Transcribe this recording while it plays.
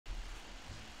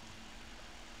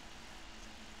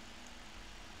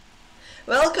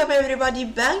Welcome everybody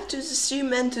back to the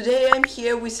stream, and today I'm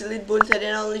here with Elite Bulleted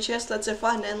and only chess. Let's have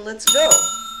fun and let's go.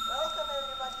 Welcome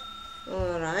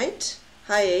everybody. Alright.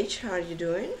 Hi H, how are you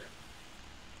doing?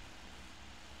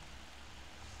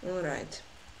 Alright.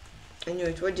 I knew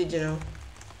it. What did you know?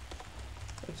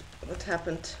 What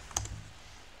happened?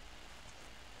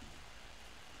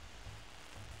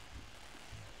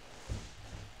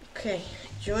 Okay,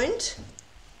 joined.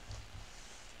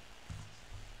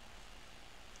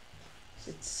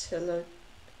 It's hello.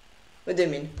 What do you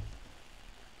mean?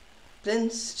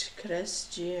 PeshkaCh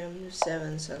GM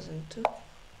 7002.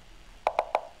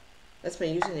 That's my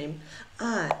username.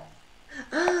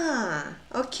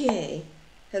 Okay.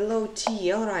 Hello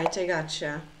T. Alright, I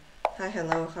gotcha. Hi,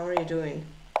 hello. How are you doing?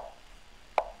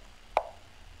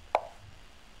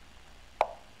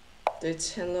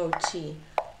 It's hello T.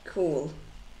 Cool.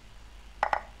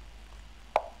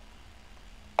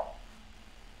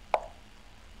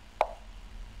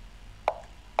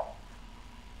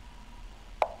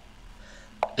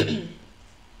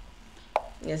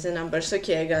 Yes, the numbers.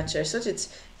 Okay, I gotcha. I thought it's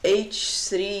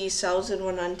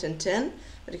H3110.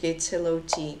 Okay, it's hello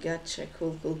T. Gotcha.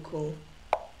 Cool, cool, cool.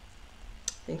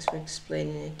 Thanks for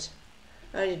explaining it.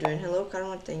 How are you doing? Hello,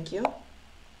 Karma. Thank you.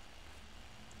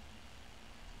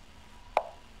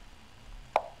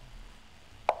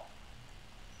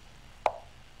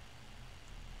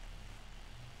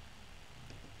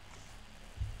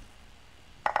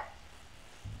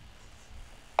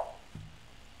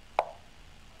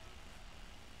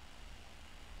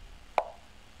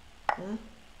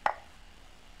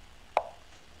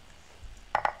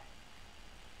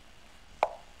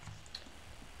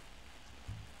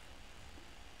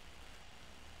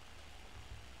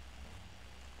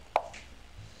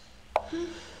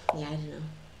 Yeah, I don't know.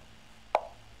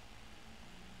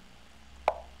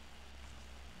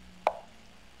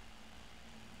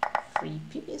 Free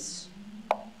piece.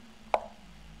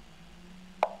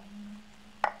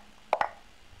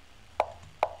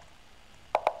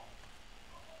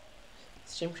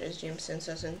 Stream press GM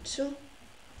 7002.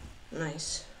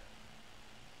 Nice.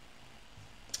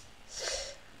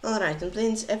 Alright, I'm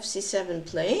playing FC7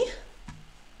 play.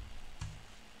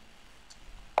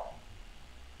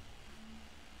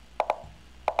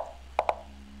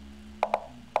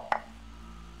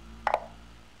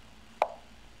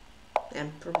 And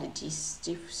probably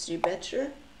D3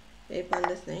 better. Hey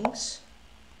Panda, thanks.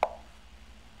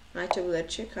 Hi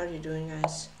Tabletchick, how are you doing,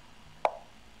 guys?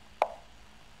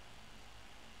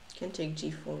 Can take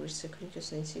G4 with second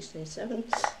because 96, 97.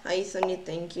 Hi Ethony,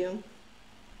 thank you.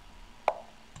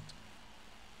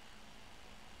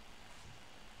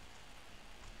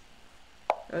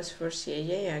 I was first here.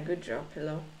 Yeah, good job.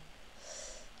 Hello.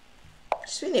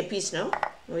 Just win a piece now.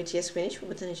 Wait, yes, finish,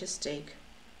 but then I just take.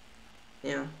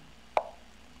 Yeah.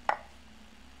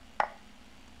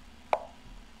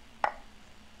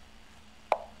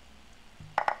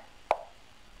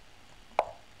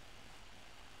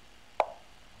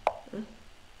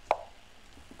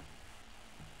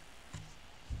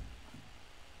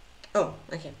 Oh,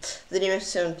 okay. The new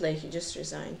F7 play, he just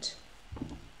resigned.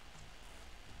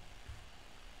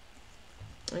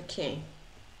 Okay.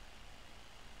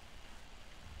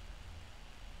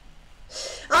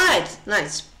 Alright,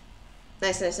 nice.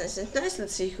 Nice.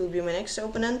 Let's see who'll be my next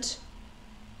opponent.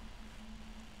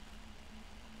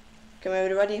 Come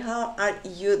everybody, how are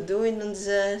you doing on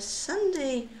the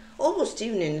Sunday? Almost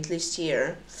evening, at least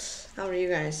here. How are you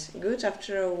guys? Good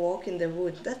after a walk in the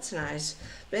wood. That's nice.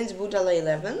 Plains Buddha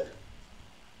 11.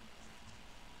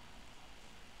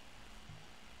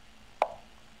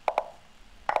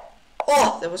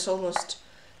 Oh, that was almost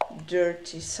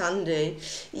dirty Sunday.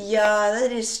 Yeah,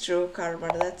 that is true, Karma.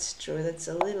 That's true. That's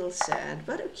a little sad,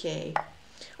 but okay.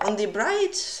 On the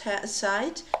bright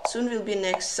side, soon will be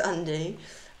next Sunday.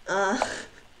 Not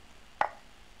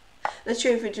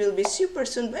sure if it will be super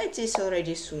soon, but it is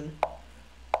already soon.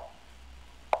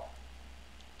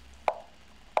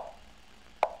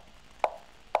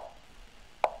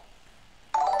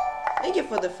 Thank you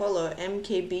for the follow,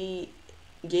 MKB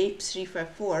Gabe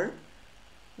 354.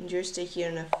 Enjoy, stay here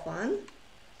and have fun.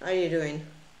 How are you doing?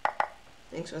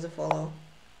 Thanks for the follow.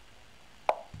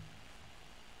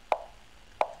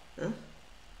 Huh?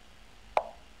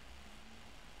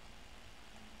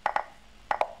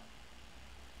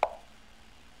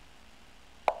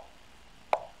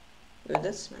 Good,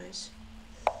 that's nice.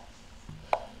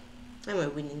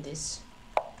 I'm winning this.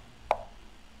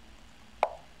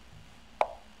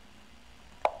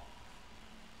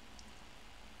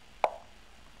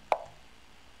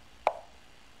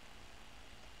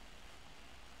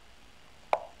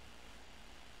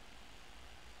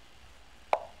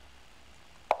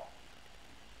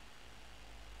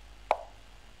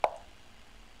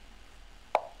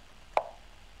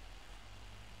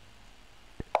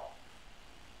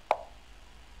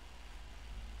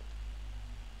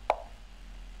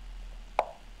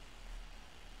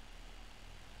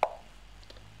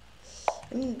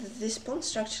 I mean, this pawn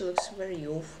structure looks very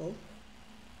awful.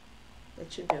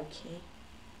 That should be okay.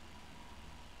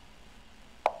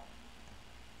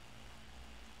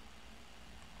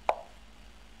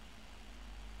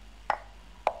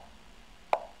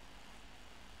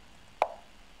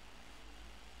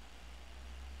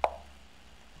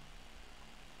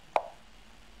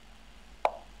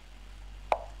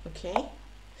 Okay.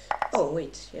 Oh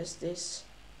wait, yes, this.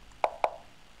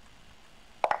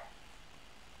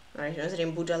 Alright, another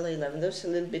in Budala 11. That was a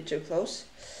little bit too close.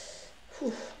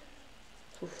 Whew.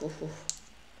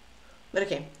 But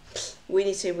okay, win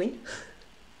is a win.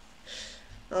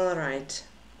 Alright.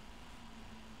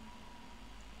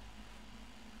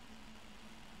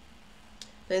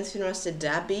 Let's finish the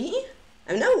Dabby.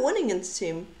 I'm now winning against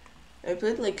him. I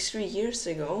played like 3 years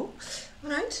ago.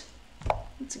 Alright,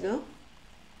 let's go.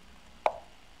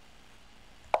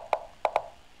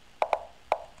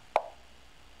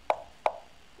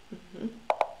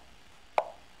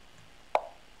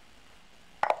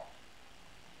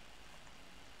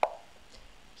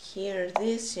 Here,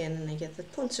 this, and then I get the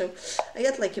pawn. So I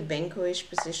get like a Benko-ish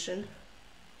position.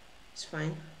 It's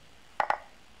fine.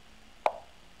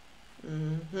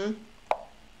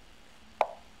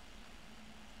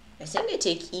 I think I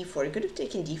take e4. I could have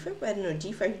taken d5, but I don't know.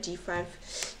 d5, d5,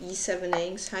 e7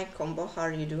 eggs. Hi combo, how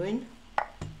are you doing?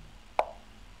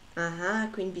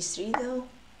 Queen b3 though.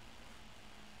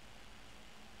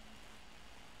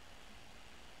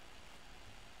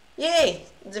 Yay!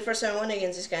 It's the first time I won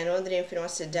against this guy. No dream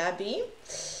was a Dabby.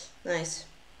 Nice.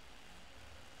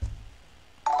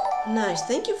 Nice.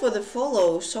 Thank you for the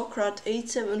follow,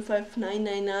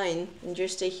 Socrat875999. And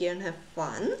just stay here and have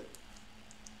fun.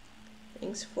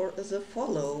 Thanks for the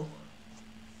follow.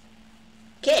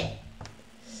 Okay.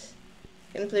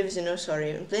 Can play with you, no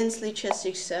sorry. I'm playing Sleep Chess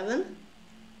 6-7.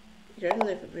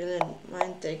 Really brilliant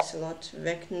mind takes a lot.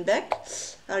 Back and back.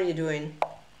 How are you doing?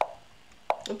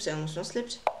 Oops, I almost not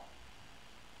slipped.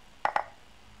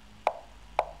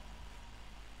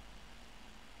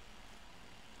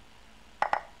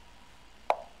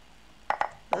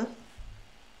 Huh?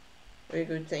 Very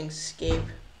good, thanks, Gabe.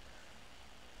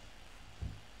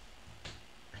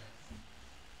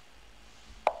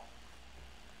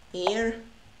 Here.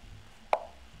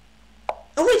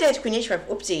 Oh wait, I had Queen H5.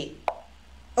 Oopsie.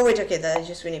 Oh wait, okay, that I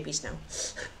just win a piece now.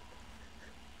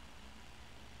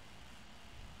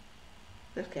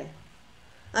 Okay.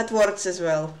 That works as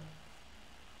well.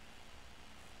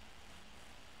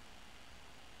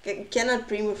 Cannot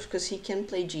pre-move because he can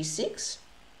play g6.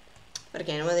 But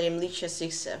again, whether him lead chess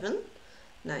 6-7.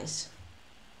 Nice.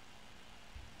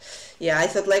 Yeah, I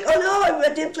thought like, oh no,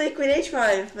 I didn't play Queen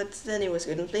H5, but then it was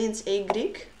good. I'm playing A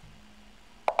Greek.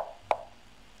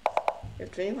 You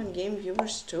have 21 game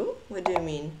viewers too? What do you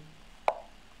mean?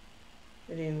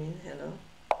 What do you mean? Hello.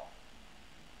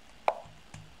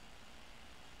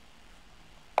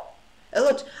 A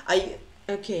lot.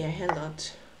 Okay, I had a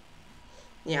lot.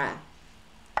 Yeah.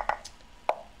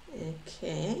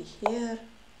 Okay, here.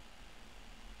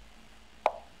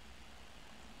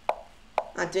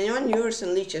 21 viewers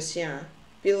and leeches, yeah.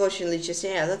 People watching leeches,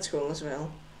 yeah, that's cool as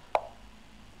well.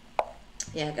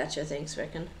 Yeah, gotcha, thanks,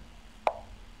 Reckon.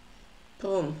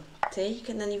 Boom. Take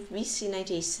and then if BC knight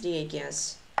a3, I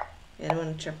guess. I don't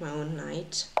want to trap my own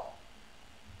knight.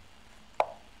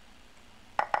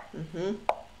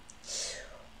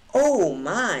 Oh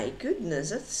my goodness,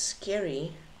 that's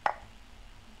scary.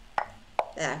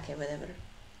 Yeah, okay, whatever.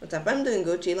 What's up? I'm doing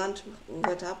good, Eland.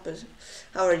 What up?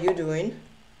 How are you doing?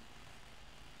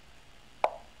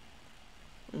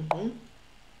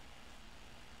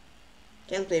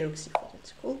 Can play rook c4,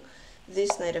 that's cool.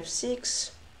 This knight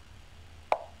f6.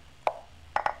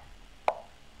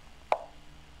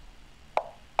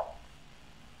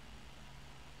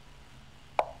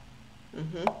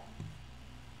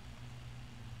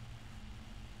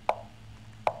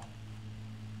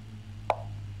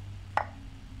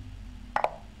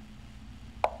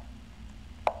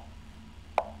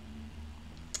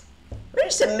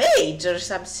 Where's a mate or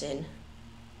something?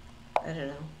 I don't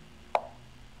know.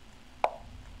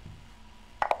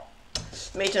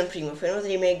 Mate on primo. Whether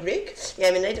you make Greek? Yeah,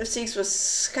 I mean, knight f6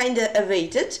 was kinda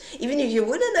evaded. Even if you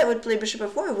wouldn't, I would play bishop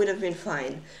f4, it would have been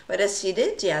fine. But as he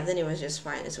did, yeah, then it was just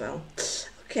fine as well.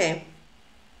 Okay.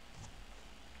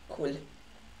 Cool.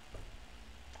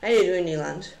 How are you doing,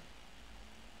 Eland?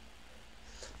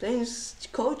 Playing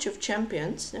Coach of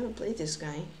Champions. Never played this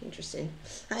guy. Interesting.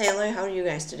 Hi, Eloy. How are you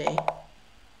guys today?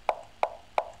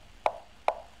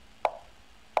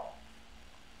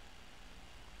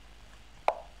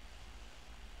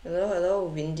 Hello, hello,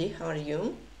 Windy. How are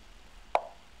you?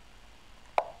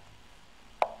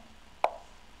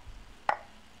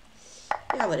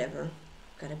 whatever.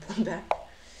 Got a pawn back.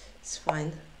 It's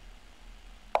fine.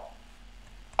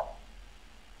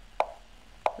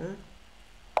 Huh?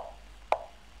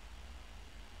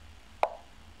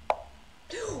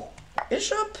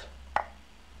 Bishop?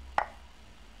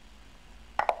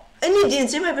 And he didn't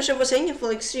say my bishop was hanging for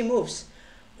like 3 moves.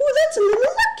 Oh, that's a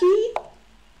little lucky.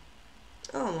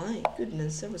 Oh my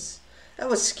goodness, that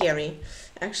was scary.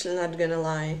 Actually, not gonna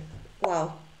lie.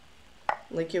 Wow.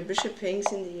 Like your bishop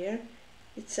hangs in the air.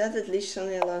 It said at least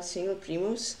only allows single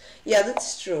pre-moves. Yeah,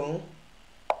 that's true.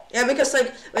 Yeah, because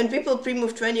like when people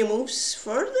pre-move 20 moves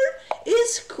further,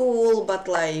 it's cool, but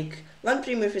like one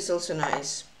pre-move is also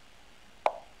nice.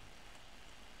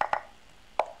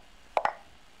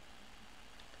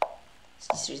 It's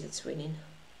d3 that's winning.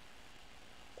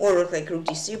 Or like rook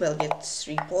d3, we'll get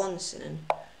 3 pawns and then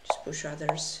just push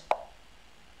others.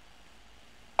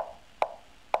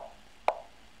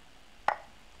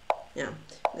 Yeah,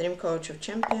 dream coach of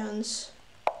champions.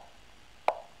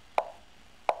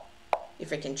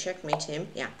 If I can checkmate him,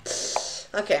 yeah.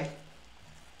 Okay.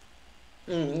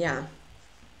 Yeah.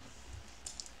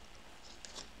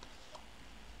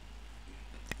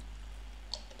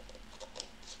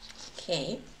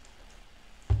 Okay.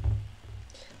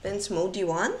 Then it's mode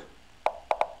d1.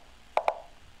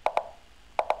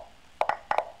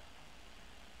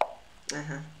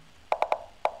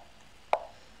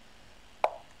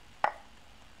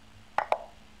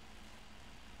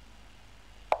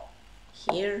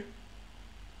 Here.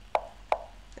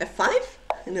 F5?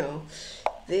 No.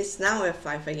 This now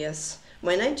F5, I guess.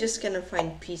 My knight just gonna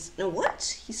find peace. No,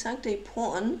 what? He sacked a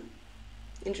pawn?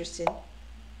 Interesting.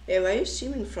 Yeah, where are you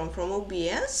streaming from? From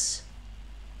OBS?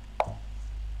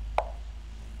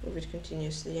 Move it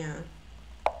continuously, yeah.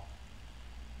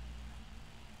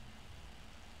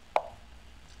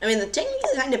 I mean, the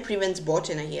technique kind of prevents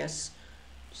botting, I guess.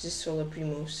 Just solo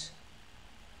pre-moves.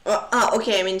 Oh,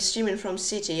 okay, I mean, streaming from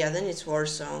city, yeah, then it's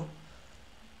Warsaw.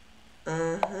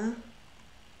 I'm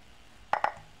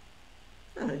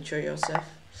not sure yourself.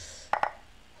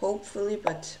 Hopefully,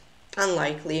 but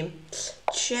unlikely.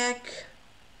 Check.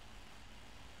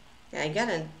 Yeah, I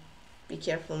gotta be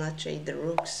careful not to trade the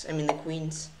rooks. I mean the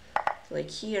queens. Like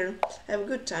here, I have a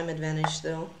good time advantage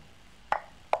though.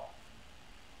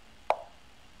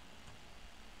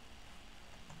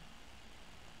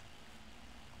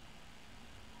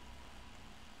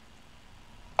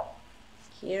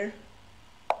 Here.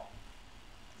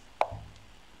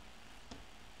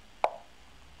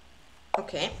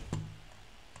 Okay.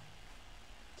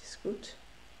 This is good.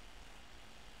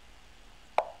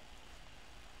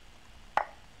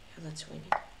 Yeah, that's winning.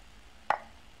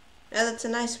 Yeah, that's a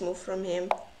nice move from him.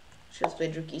 Should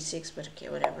played rook e6, but okay,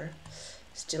 whatever.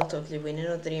 Still totally winning.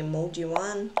 Another mode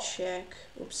d1. Check.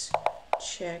 Oops.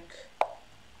 Check.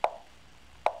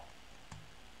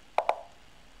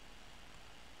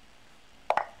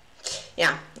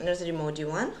 Yeah, another mode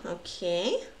d1.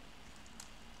 Okay.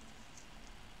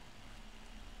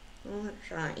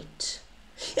 Alright.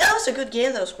 Yeah, that was a good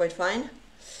game. That was quite fine.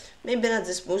 Maybe not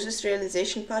the smoothest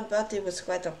realization part, but it was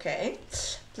quite okay.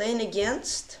 Playing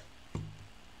against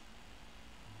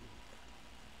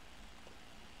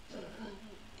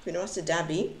Grandmaster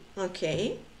Dabby.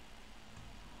 Okay.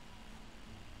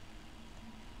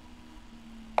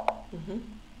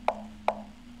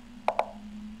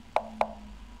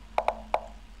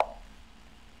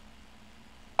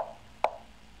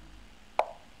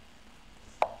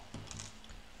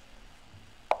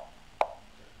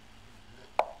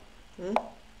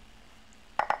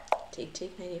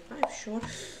 Take 95, sure.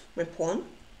 My pawn.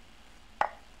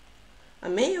 I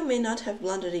may or may not have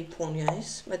blundered a pawn,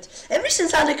 guys, but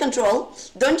everything's under control.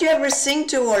 Don't you ever think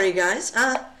to worry, guys.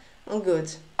 All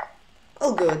good.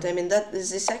 All good. I mean, that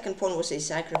is the second pawn was a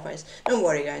sacrifice. Don't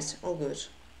worry, guys. All good.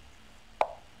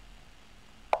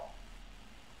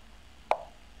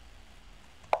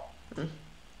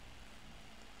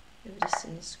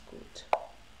 Everything is good.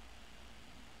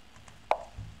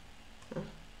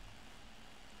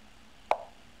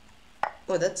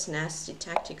 Oh, that's nasty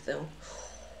tactic though.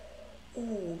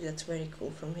 Oh, that's very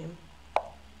cool from him.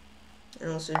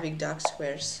 And also big dark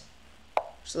squares,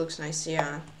 which looks nice,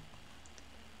 yeah.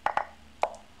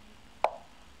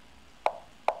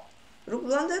 Rook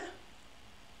blunder?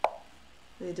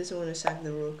 He doesn't want to sack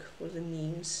the rook for the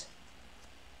memes.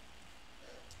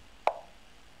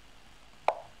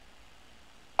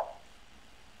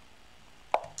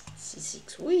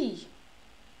 C6, wee!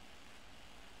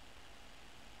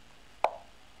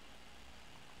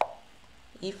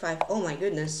 E5, oh my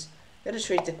goodness. Gotta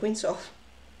trade the queens off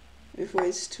before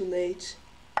it's too late.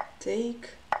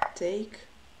 Take.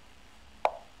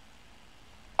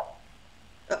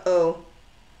 Uh-oh.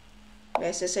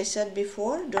 Guys, as I said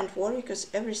before, don't worry, because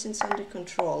everything's under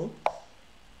control.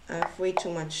 I have way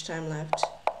too much time left.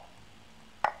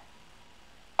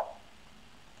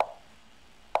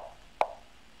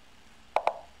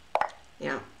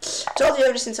 Yeah, told you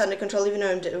everything's under control, even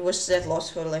though it was that loss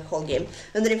for like whole game.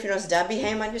 And then if you know Dabby,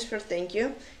 hey Magnus, thank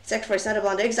you. Sacrifice, not a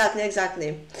blunder.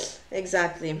 Exactly.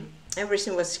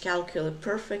 Everything was calculated,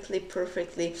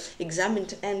 perfectly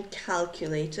examined and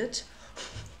calculated.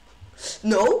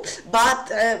 No,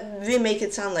 but we make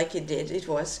it sound like it did. It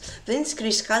was. Then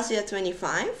PeshkaCh at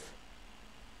 25.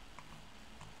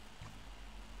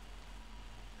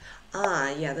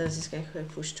 Ah, yeah, there's this guy who I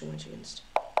pushed too much against.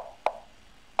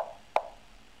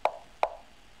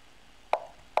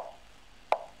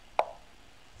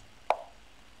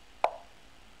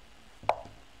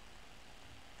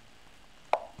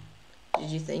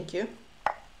 GG, thank you.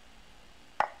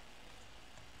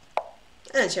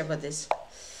 And check about this.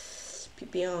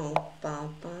 PPO, pow.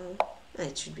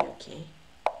 It should be okay.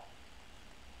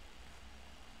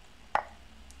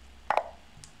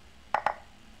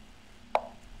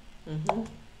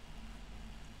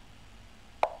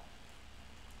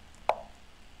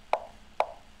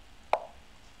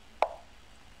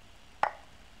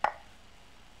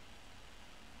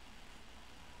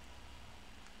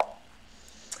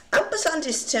 En passant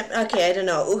is okay, I don't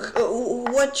know.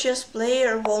 What chess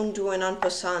player won't do an en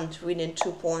passant winning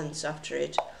 2 points after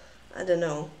it? I don't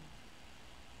know.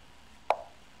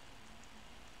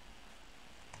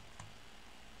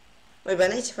 Wait, but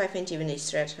 95 ain't even a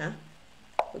threat, huh?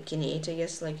 Okay, 8, I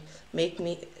guess, like, make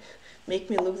me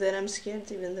look that I'm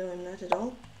scared, even though I'm not at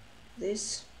all.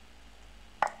 This.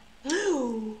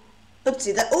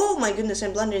 Oopsie, that, oh my goodness,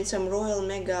 I'm blundering some royal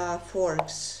mega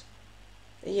forks.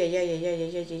 Yeah.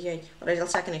 Alright, I'll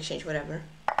second exchange, whatever.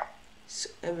 So,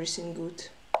 everything good.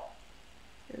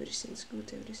 Everything's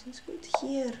good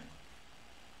here.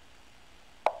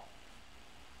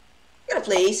 Gotta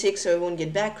play a6 so I won't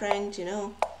get back ranked, you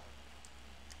know.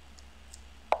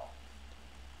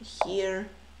 Here.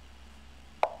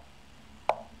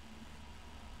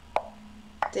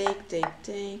 Take.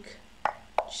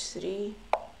 H3.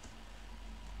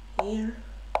 Here.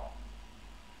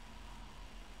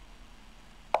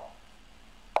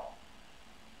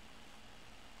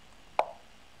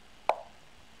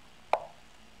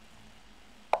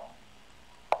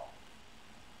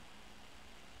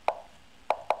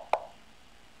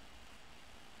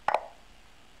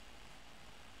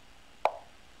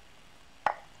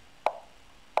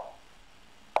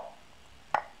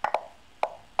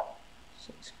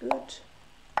 It's good.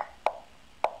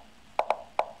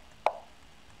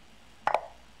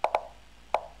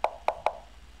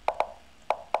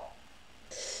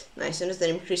 Nice, and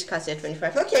then PeshkaCh at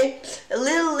 25. Okay, a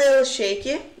little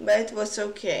shaky, but it was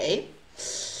okay.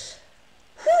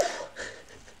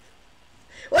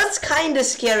 Was kind of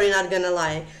scary, not gonna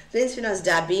lie. Vince Finas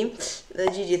Dabby, the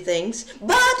GG things,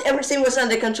 but everything was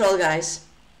under control, guys.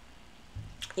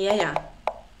 Yeah.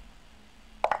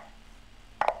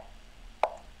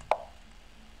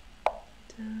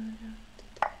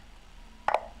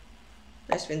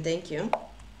 Nice win, thank you.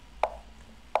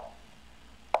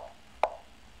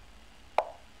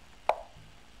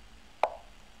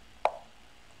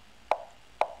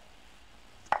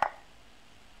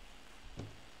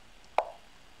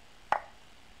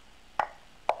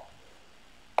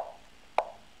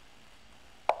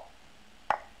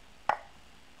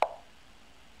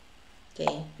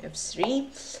 Okay, f3.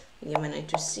 Give my knight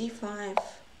to c5.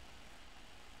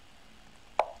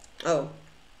 Oh.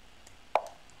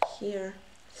 Here.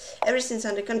 Everything's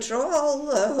under control.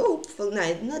 Hopeful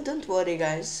night. No, don't worry,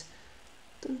 guys.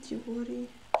 Don't you worry.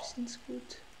 Everything's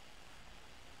good.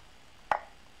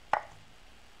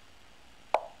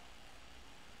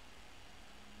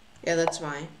 Yeah, that's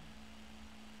why.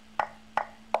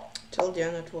 Told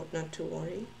you not to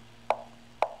worry.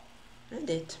 I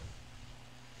did.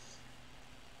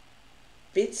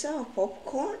 Pizza or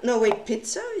popcorn? No, wait,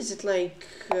 pizza? Is it like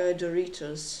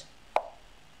Doritos?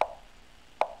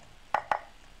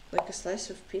 Like a slice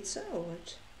of pizza or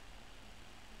what?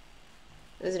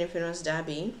 Isn't it famous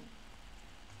Dabby?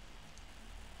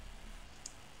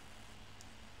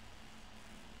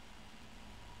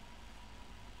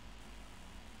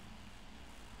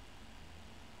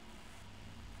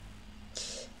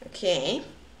 Okay.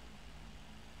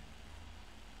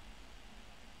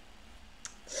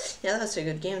 Yeah, that's a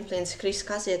good game. Playing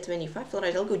PeshkaCh at 25.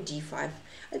 Alright, I'll go d5.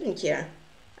 I don't care.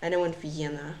 I don't want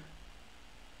Vienna.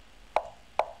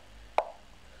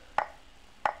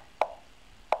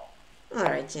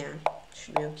 Alright, yeah.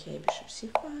 Should be okay. Bishop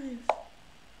c5.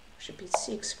 Bishop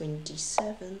e6. Queen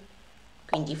d7.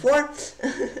 Queen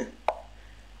d4.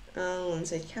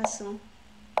 Inside castle.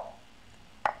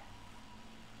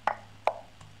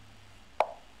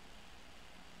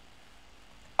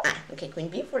 Okay, queen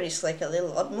b4 is like a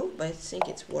little odd move, but I think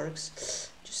it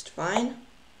works just fine.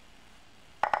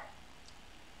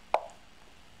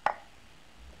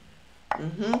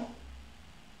 Mm-hmm.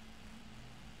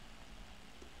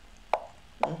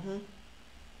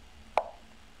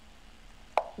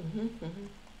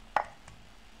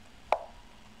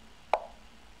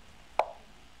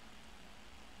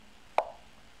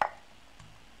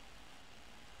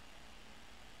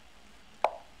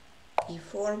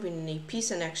 E4, winning a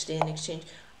piece, and actually in exchange.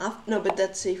 No, but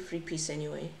that's a free piece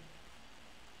anyway.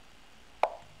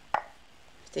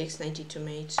 Takes 92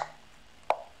 mate.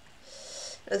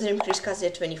 Another increase Kazi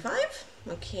at 25.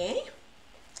 Okay.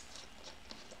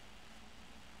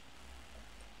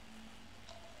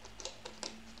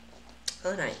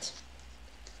 Alright.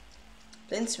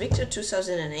 Prince Victor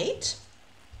 2008.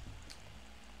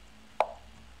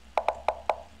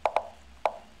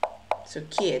 So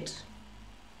kid.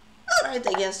 Alright,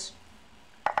 I guess.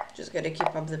 Just gotta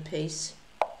keep up the pace.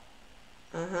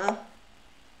 Hello,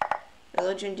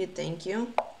 Junji, thank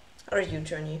you. How are you,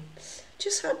 Johnny?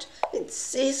 Just hard.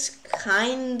 It's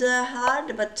kinda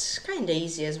hard, but kinda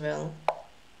easy as well.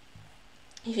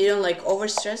 If you don't like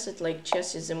overstress it, like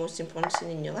chess is the most important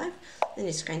thing in your life, then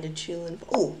it's kinda chill and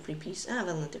oh, free piece. Well,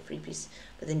 not a free piece,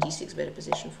 but then d6 better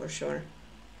position for sure.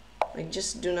 Like,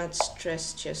 just do not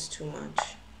stress chess too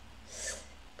much.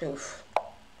 Oof.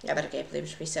 Yeah, but okay, play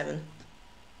bishop e7.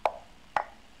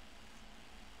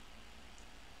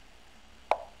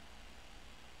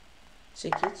 Say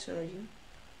kids, or you?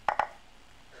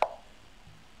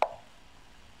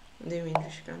 The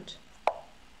English can't.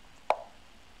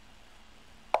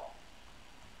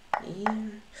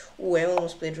 Here. Oh, I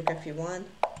almost played rook f1.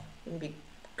 It would be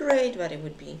great, but it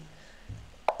would be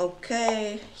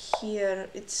okay. Here,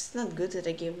 it's not good that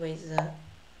I gave away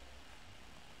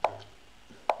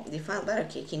the file, but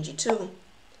okay, king g2.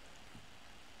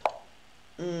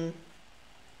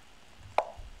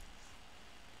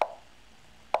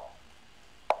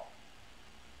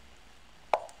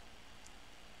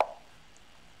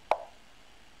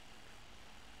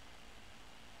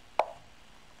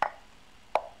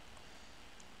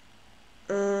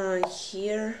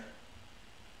 Here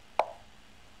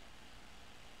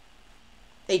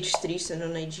h3, so no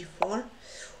knight g4.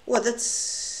 Oh, that's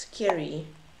scary,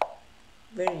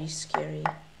 very scary.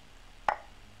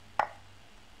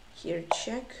 Here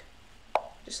check,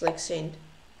 just like saying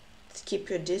keep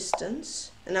your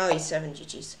distance. And now e7,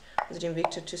 GG's. Dream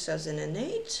Victor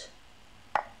 2008.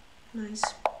 Nice.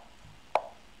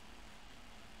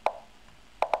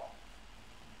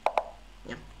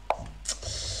 Yeah,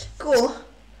 cool.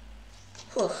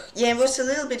 Whew. Yeah, it was a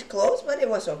little bit close, but it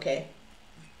was okay.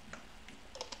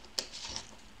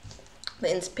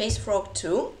 Then Space Frog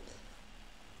 2.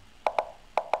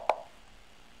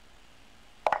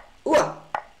 Ooh,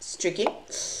 it's tricky.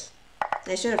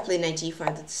 I should have played knight e5.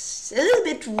 That's a little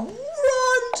bit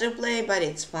wrong to play, but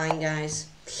it's fine, guys.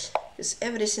 Because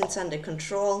everything's under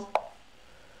control.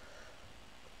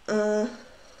 We'll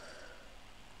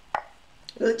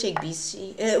take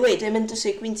bc. Wait, I meant to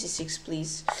say queen c6,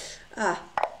 please.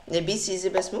 The bc is the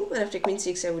best move, but after queen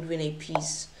 6 I would win a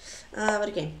piece. But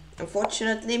okay,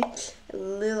 unfortunately, a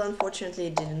little unfortunately,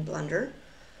 it didn't blunder.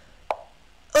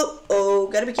 Oh,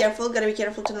 gotta be careful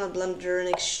to not blunder an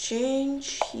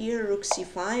exchange. Here, rook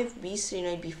c5, b3,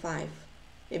 knight b5.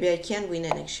 Maybe I can win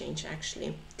an exchange,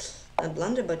 actually. Not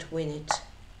blunder, but win it.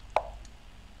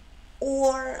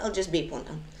 Or I'll just be pawn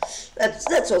down.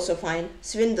 That's also fine.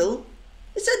 Swindle.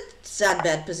 It's not that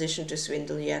bad position to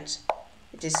swindle yet.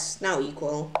 It is now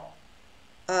equal.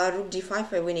 Rook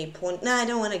d5, I win a pawn. Nah, I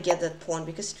don't want to get that pawn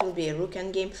because it will be a rook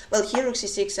endgame. Well, here rook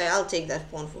c6, I'll take that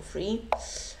pawn for free.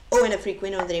 Oh, and a free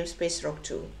queen on the namespace rook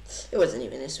 2. It wasn't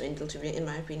even a swindle, to be, in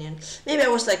my opinion. Maybe I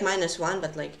was like -1,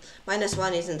 but like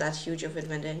 -1 isn't that huge of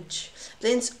advantage.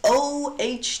 Then it's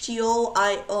OHTOIO.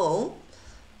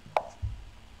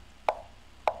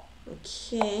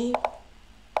 Okay.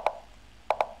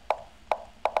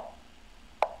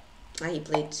 He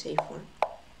played a4.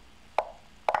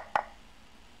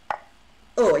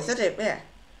 Oh, I thought I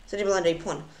blundered a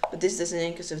pawn, but this doesn't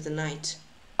end because of the knight.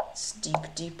 It's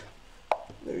deep,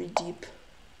 very deep.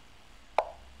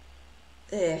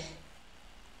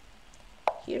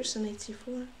 Here's an knight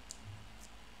c4.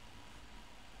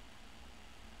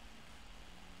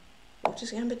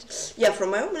 Botus Gambit. Yeah,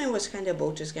 from my opening it was kind of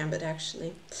Botus Gambit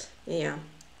actually. Yeah.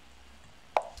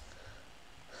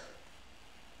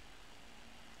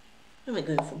 Am I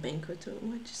going for Banco too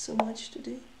much? So much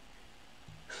today.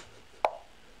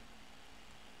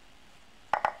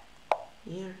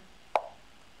 here.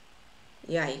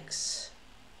 Yikes.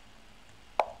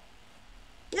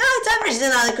 Yeah, it's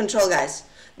everything under control, guys.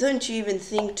 Don't you even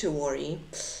think to worry.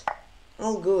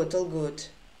 All good, all good.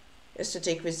 Just to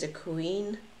take with the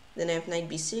queen. Then I have knight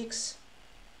b6.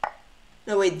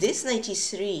 No, wait, this knight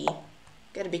e3.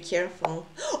 Gotta be careful.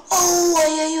 Oh,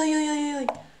 ay.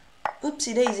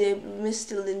 Oopsie daisy, I missed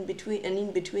still in between, an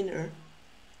in-betweener.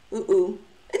 Ooh.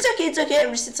 It's okay,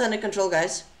 everything's under control,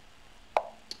 guys.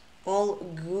 All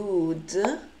good.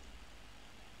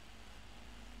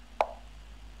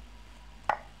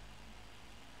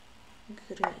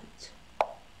 Great.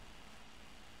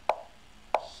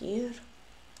 Here.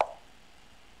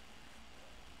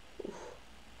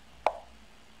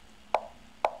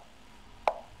 I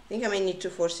think I may need to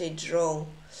force a draw.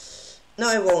 No,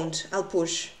 I won't. I'll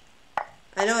push.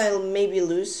 I know I'll maybe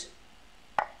lose.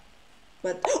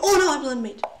 But oh no, I blind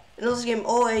mate. And also game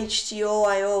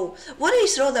OHTOIO. What a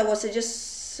throw that was. I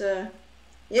just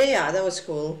yeah, that was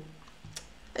cool.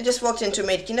 I just walked into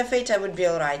mate king of fate. I would be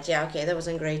alright. Yeah, okay, that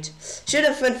wasn't great. Should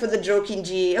have went for the draw king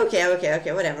G. Okay,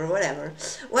 whatever.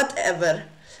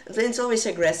 Playing's always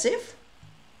aggressive.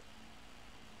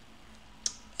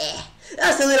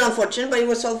 That's a little unfortunate, but it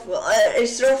was all a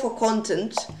throw for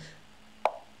content.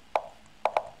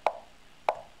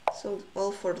 So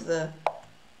all for the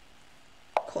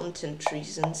content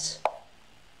reasons.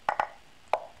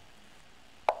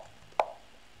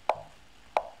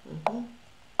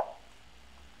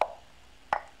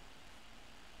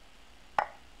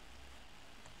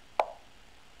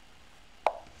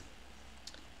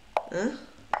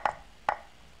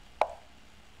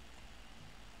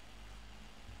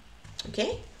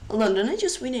 Okay, hold on, don't I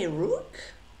just win a rook?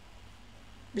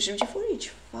 Bishop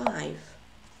g4, h5.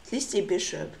 At least a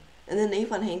bishop. And then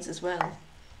a1 hangs as well.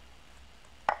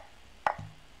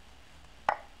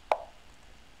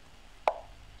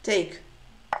 Take.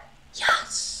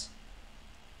 Yes!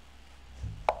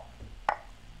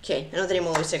 Okay, another game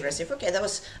always aggressive. Okay, that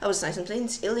was nice. I'm playing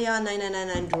Ilya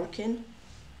 9999 Durkin.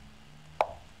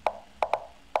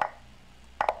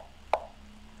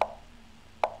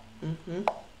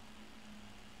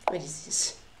 What is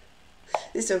this?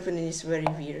 This opening is very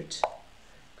weird.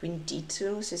 Queen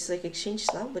d2, so it's like exchange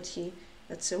slab, but he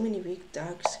had so many weak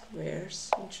dark squares.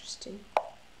 Interesting.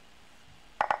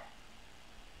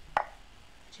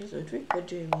 Ludwig, what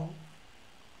do you mean?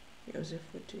 Joseph,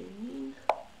 what do you mean?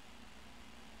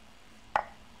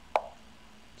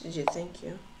 GG, thank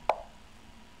you.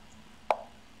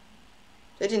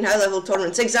 That in high level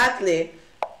tournaments, exactly,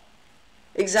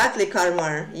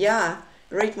 Karmar. Yeah,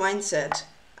 great mindset.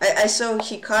 I saw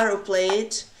Hikaru play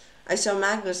it. I saw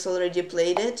Magnus already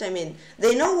played it. I mean,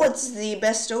 they know what's the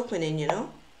best opening, you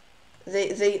know?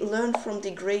 They learn from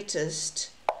the greatest,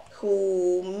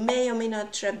 who may or may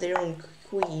not trap their own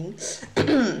queen.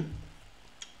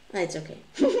 It's okay.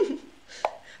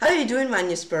 How are you doing,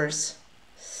 Manu Spurs?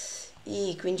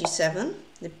 Queen g7.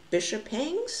 The bishop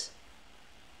hangs.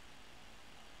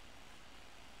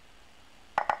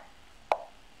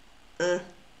 Rook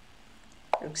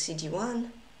cd1.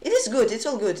 It is good, it's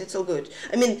all good.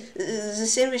 I mean, the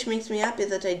series makes me happy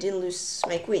that I didn't lose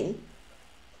my queen.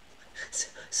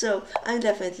 So I'm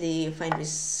definitely fine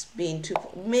with being too,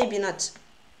 maybe not,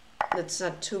 that's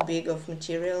not too big of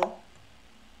material.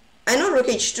 I know rook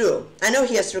h2. I know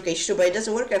he has rook h2, but it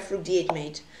doesn't work. I have rook d8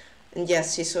 mate. And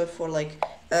yes, he saw it for like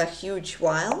a huge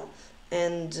while.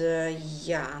 And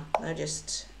yeah, I'm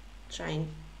just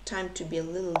trying time to be a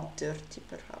little dirty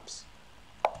perhaps.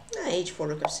 h4,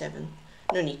 rook f7.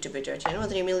 No need to be dirty. I know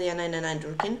 3,999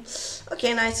 Durkin.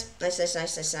 Okay, nice.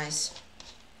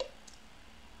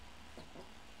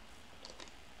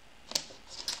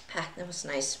 Ah, that was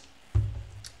nice.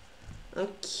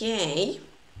 Okay.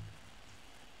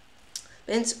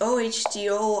 It's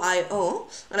OHTOIO.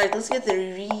 Alright, let's get the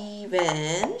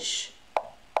revenge.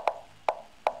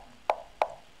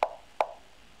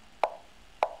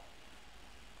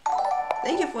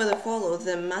 Thank you for the follow,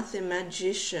 the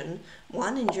Mathemagician.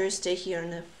 One, enjoy, stay here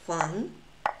and have fun.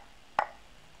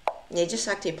 Yeah, just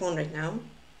sacked a pawn right now.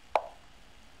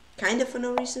 Kinda for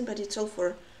no reason, but it's all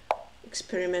for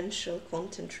experimental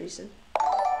content reason.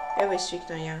 Always streak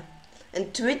now, yeah.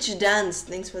 And Twitch Dance,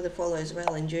 thanks for the follow as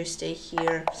well. Enjoy, stay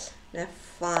here and have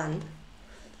fun.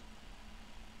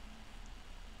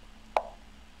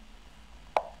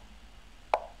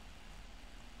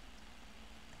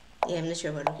 Yeah, I'm not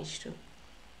sure about rook h2.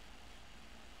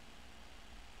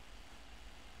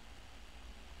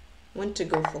 Want to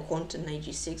go for content knight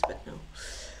g6, but no.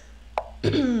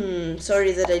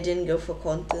 Sorry that I didn't go for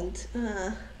content.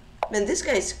 Man, this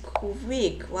guy is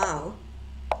quick. Wow.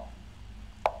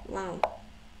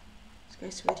 This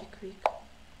guy's very quick.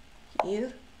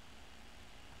 Here.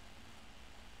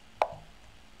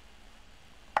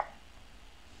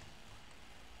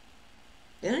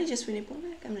 Did I just win a pawn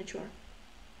back? I'm not sure.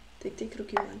 Take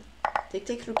rook e1.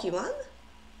 Take rook e1?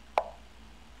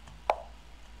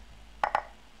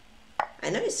 I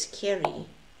know it's scary.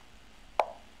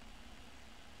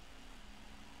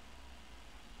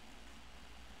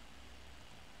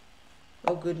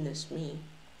 Oh goodness me.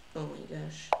 Oh my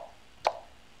gosh.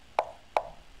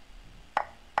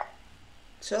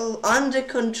 It's all under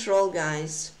control,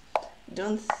 guys.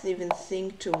 Don't even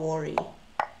think to worry.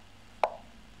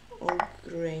 Oh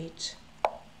great.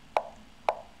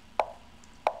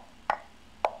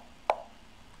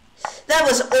 That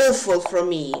was awful from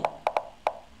me.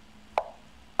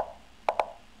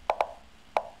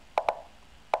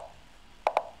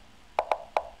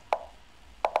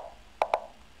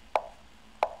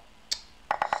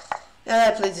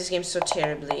 I played this game so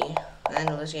terribly. I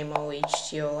know this game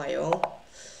OHTOIO.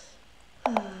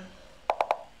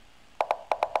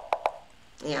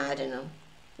 Yeah, I don't know.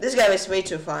 This guy was way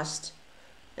too fast.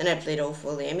 And I played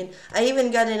awfully. I mean, I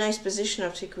even got a nice position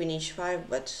of queen h5,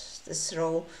 but this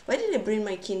throw... Why did I bring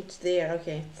my king there?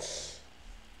 Okay.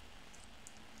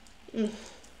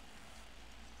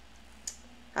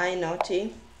 Hi,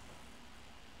 Naughty.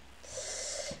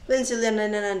 Lindsay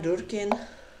Durkin.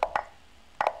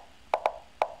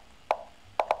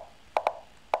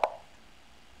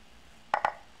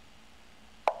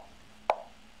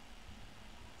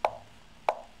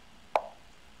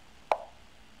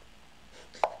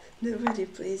 Nobody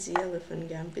plays the elephant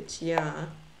gambit, yeah.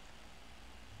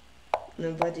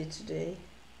 Nobody today.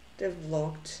 They've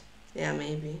vlogged. Yeah,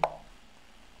 maybe.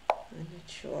 I'm not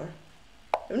sure.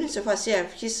 I mean, so fast, yeah,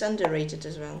 he's underrated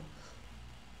as well.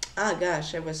 Ah,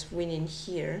 gosh, I was winning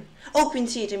here. Oh, queen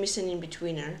c8, I'm missing in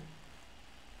betweener.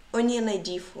 Onion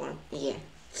d4, yeah.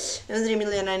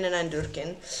 1,3,999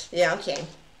 Durkin. Yeah, okay.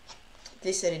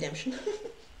 Please say redemption.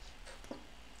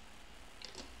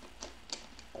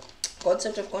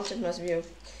 Concept of content must be of,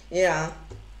 yeah.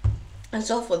 That's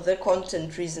all for the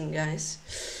content reason, guys.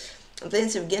 I'm playing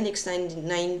Evgenix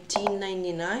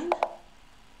 1999.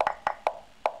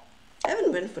 I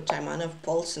haven't went for Taimanov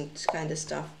Pulse and kind of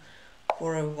stuff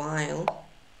for a while.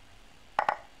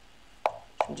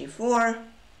 G4.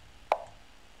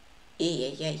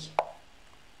 Yay.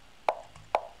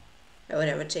 I would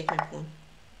ever take my pawn.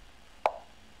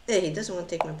 Hey, he doesn't want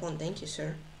to take my pawn. Thank you,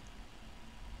 sir.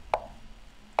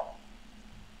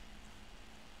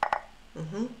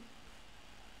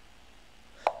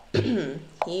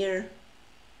 Here.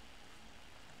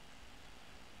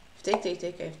 Take, I have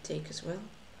to take as well.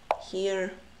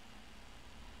 Here.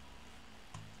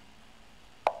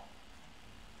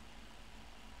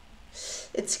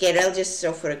 It's scared, I'll just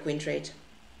go for a queen trade.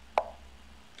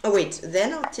 Oh wait,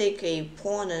 then I'll take a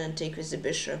pawn and take with the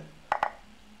bishop.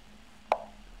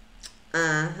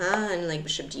 And like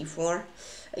bishop d4.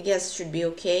 I guess should be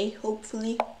okay,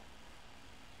 hopefully.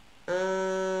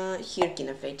 Here, king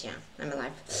of 8, yeah, I'm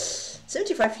alive.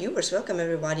 75 viewers, welcome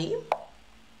everybody.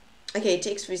 Okay, it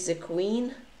takes with the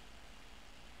queen.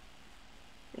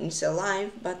 It's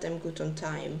alive, but I'm good on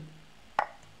time.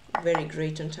 Very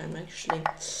great on time, actually.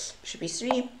 Bishop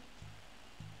e3.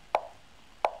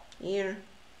 Here.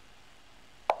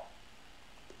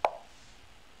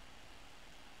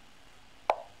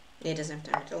 It doesn't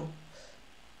have time at all.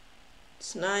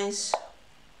 It's nice.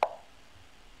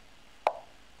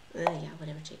 Yeah,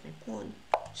 whatever, take my pawn.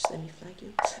 Just let me flag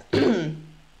you.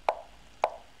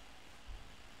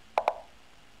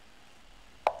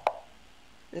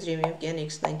 Let's remove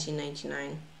Evgenix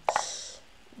 1999.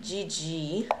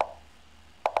 GG.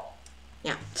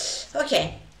 Yeah.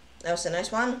 Okay. That was a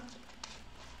nice one.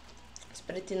 It's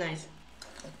pretty nice.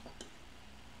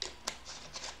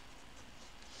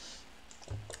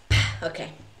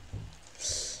 Okay.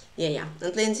 Yeah.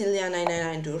 I'm playing Silja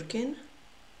 999 Durkin.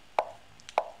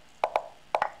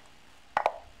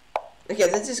 Okay,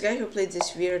 that's this guy who played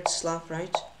this weird Slav,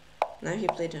 right? Now he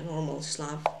played a normal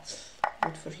Slav.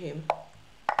 Good for him.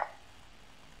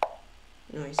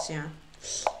 Nice, yeah.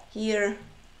 Here.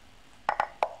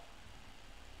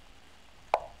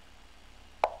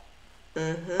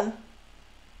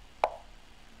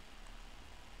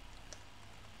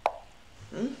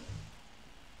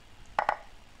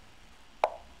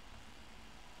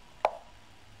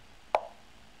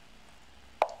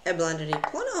 I blundered a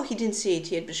pawn. Oh, he didn't see it.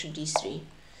 He had bishop d3.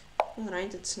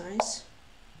 Alright, that's nice.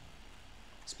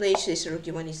 Let's play h6 rook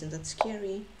d1 isn't that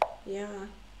scary. Yeah.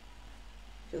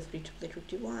 Feel free to play rook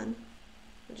d1.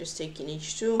 I'll just take in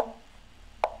h2.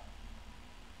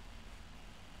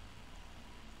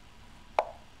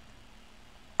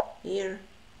 Here.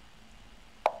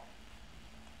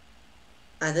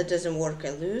 Ah, that doesn't work, I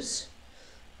lose.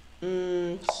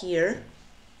 Here.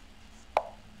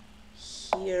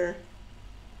 Here.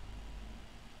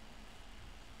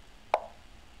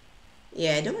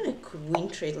 Yeah, I don't want a queen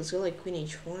trade. Let's go like queen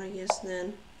h4, I guess,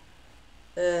 then.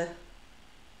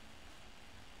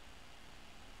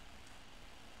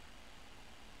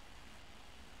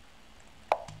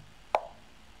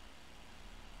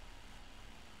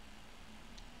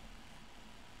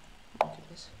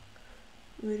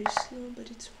 Very slow, but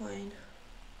it's fine.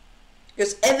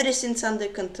 Because everything's under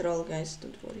control, guys,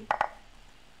 don't worry.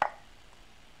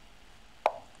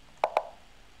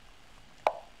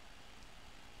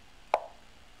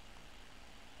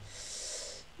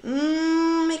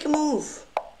 Make a move.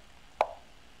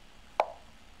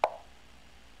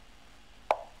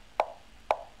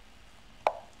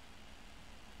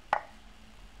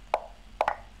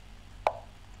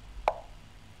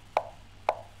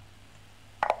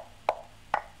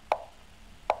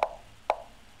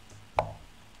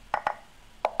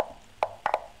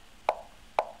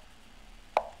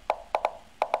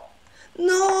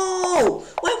 No!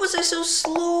 Why was I so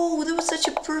slow? That was such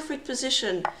a perfect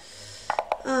position.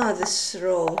 Ah, this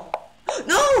throw.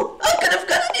 No! I could have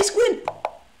gotten this queen!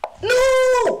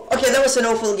 No! Okay, that was an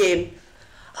awful game.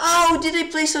 Oh, did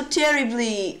I play so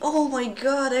terribly? Oh my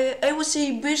god, I was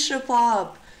a bishop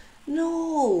up.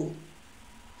 No!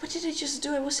 What did I just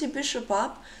do? I was a bishop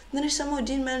up, then I somehow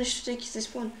didn't manage to take this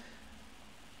pawn.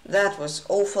 That was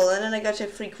awful, and then I got a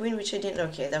free queen, which I didn't.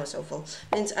 Okay, that was awful.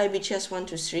 Means IB chess 1,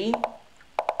 2, 3.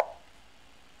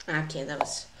 Okay, that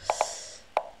was.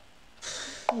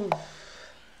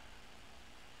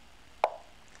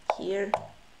 Here.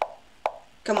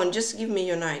 Come on, just give me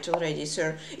your knight already,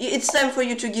 sir. It's time for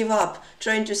you to give up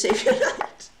trying to save your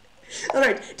knight.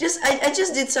 Alright, I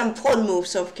just did some pawn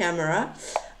moves off camera.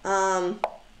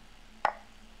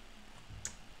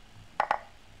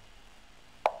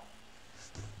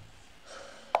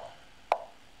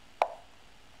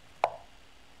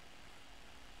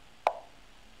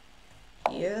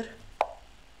 Here.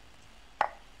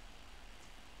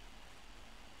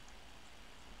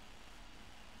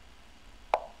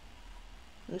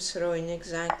 I'm throwing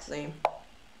exactly.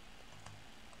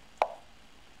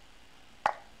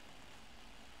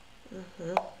 I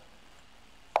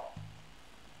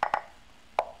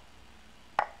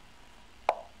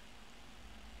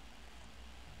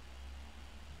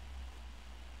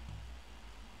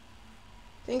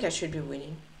think I should be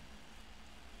winning.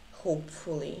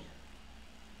 Hopefully.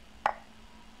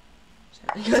 So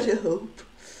I gotta hope.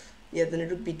 Yeah, then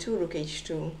rook b2, rook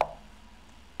h2.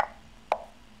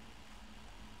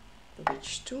 Rook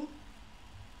h2.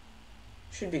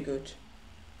 Should be good.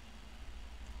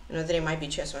 Another it might be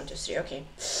chess 1, 2, 3. Okay.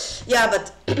 Yeah,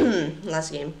 but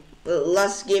last game.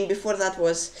 Last game before that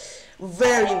was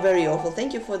very, very awful.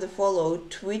 Thank you for the follow.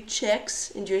 Twitch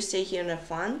checks. Enjoy stay here and have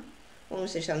fun.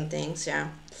 Almost say some things, yeah.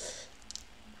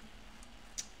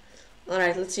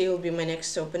 Alright, let's see who will be my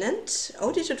next opponent.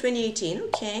 Auditor 2018,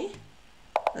 okay.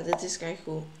 Now that this guy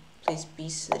who plays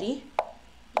b3.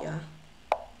 Yeah.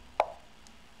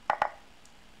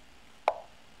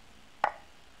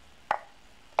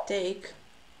 Take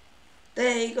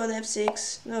on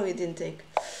f6. No, he didn't take.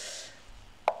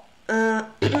 Oh,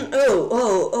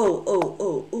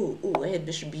 I had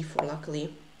bishop b4,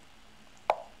 luckily.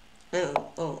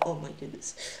 Oh my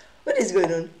goodness. What is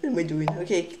going on? What am I doing?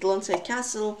 Okay, alongside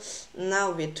castle.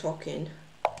 Now we're talking.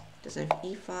 Doesn't have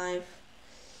e5.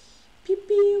 Pew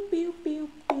pew pew pew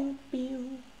pew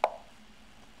pew.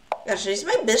 Gosh, is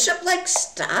my bishop like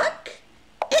stuck?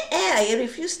 I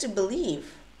refuse to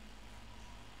believe.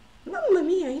 Mamma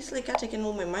mia, he's like attacking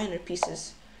all my minor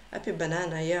pieces. Happy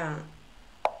banana, yeah.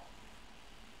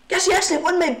 Gosh, he actually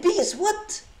won my piece.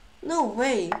 What? No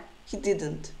way. He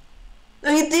didn't.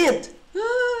 No, he did.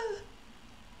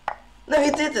 No,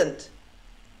 he didn't.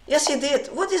 Yes, he did.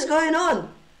 What is going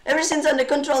on? Everything's under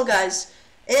control, guys.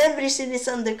 Everything is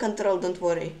under control, don't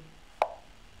worry.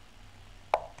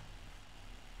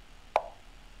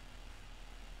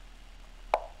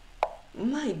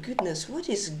 My goodness, what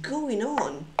is going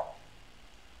on?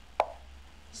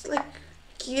 It's like,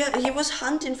 yeah, he was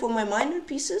hunting for my minor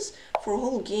pieces for a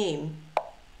whole game.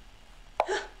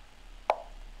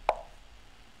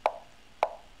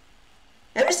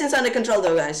 Everything's under control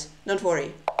though, guys. Don't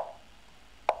worry.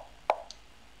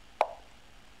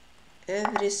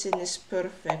 Everything is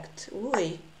perfect.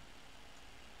 Oi.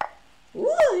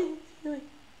 Oi.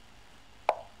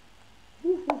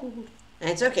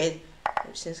 It's okay.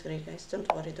 Everything's great, guys. Don't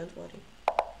worry, don't worry.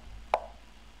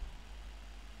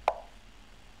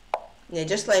 Yeah,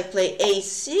 just like play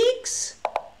a6.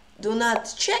 Do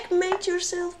not checkmate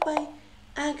yourself by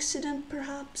accident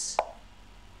perhaps,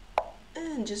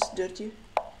 and just dirty.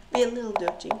 Be a little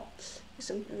dirty.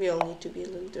 We all need to be a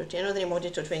little dirty. I know they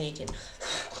modded to 2018.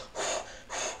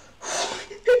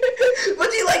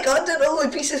 But he like hunted all the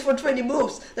pieces for 20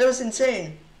 moves. That was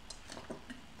insane.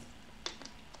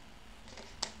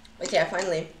 But yeah,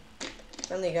 finally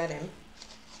got him.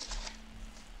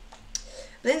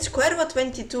 Then Square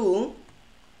 22.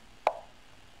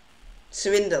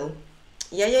 Swindle.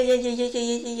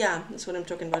 Yeah. That's what I'm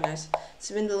talking about, guys.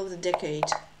 Swindle of the decade.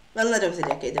 Well, not of the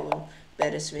decade. There were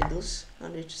better swindles,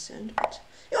 100%. But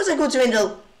it was a good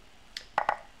swindle.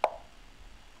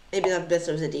 Maybe not best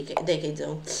of the decade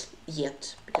though,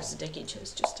 yet, because the decade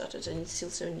has just started and it's still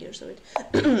 7 years of it.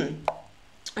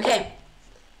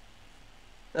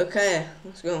 Okay,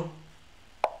 let's go.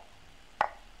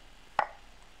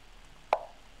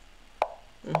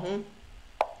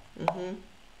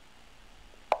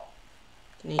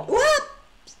 What?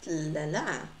 La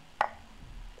la.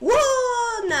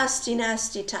 Whoa!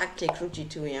 Nasty tactic, Ruji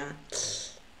 2, yeah.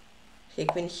 Okay,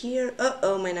 queen here.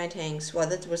 Oh, my knight hangs. Wow,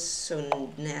 that was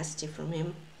so nasty from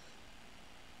him.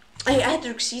 I had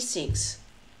rook c6.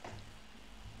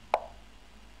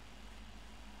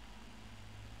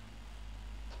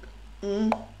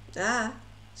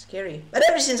 Scary. But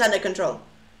everything's under control.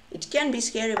 It can be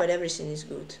scary, but everything is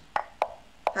good.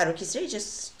 Rook e3,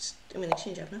 just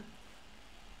exchange up, no?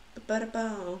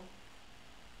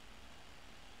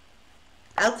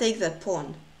 I'll take that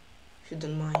pawn, if you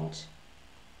don't mind.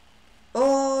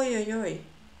 Oh, oi.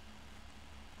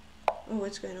 Oh,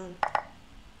 what's going on?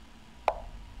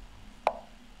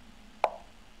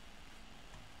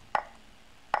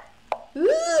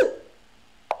 Ooh!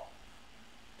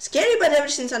 Scary, but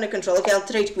everything's under control. Okay, I'll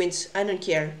trade queens. I don't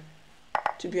care,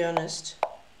 to be honest.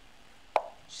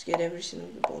 Just get everything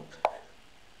on the board.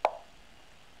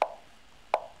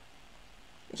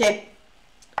 Okay.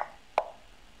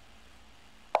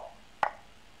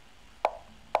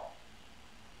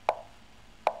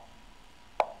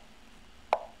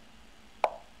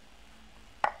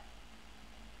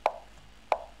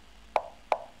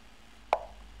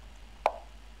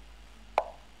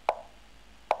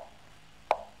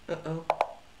 Uh-oh.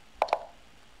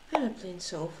 I'm playing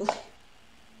so awfully.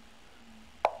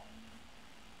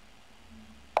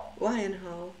 Why and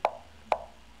how?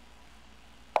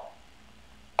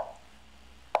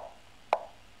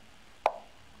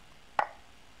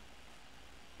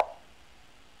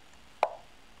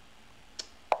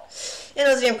 You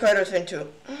know, the card 22.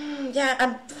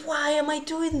 Yeah, why am I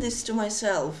doing this to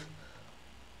myself?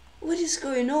 What is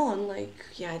going on? Like,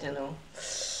 yeah, I don't know.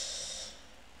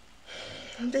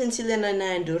 Ben sille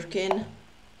näin durkin.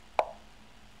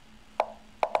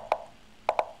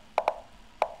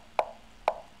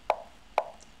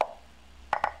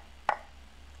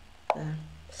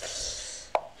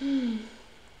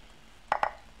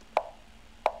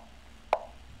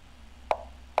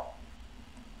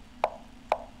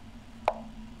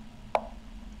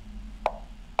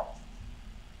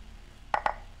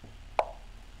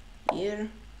 Here.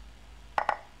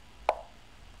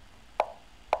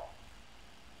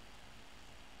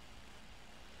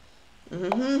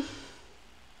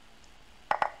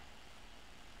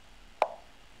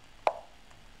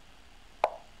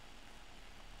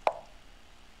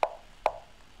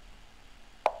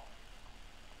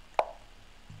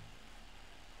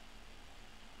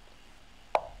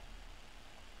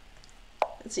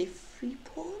 Let's say free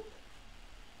pawn?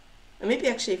 Or maybe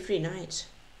actually free knight.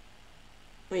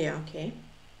 Oh yeah, okay.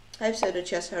 Hi Pseudo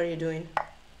Chess, how are you doing?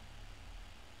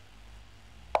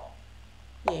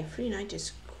 Yeah, free knight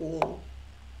is cool.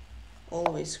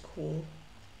 Always cool.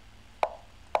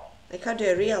 Like, how do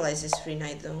I realize this free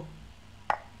knight though?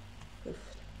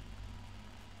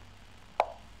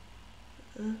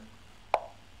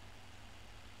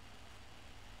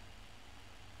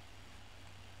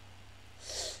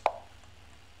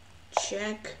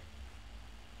 Check.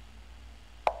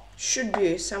 Should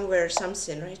be somewhere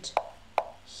something, right?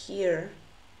 Here.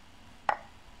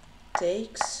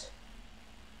 Takes.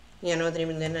 Yeah, no,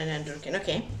 dreaming and Durkin.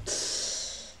 Okay.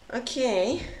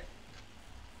 Okay.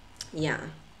 Yeah.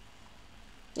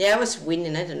 Yeah, I was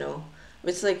winning, I don't know.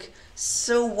 It's like,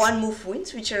 so one move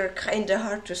wins, which are kinda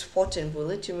hard to spot in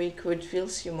bullet to make what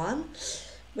feels human.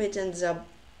 But it ends up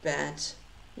bad.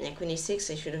 Yeah, queen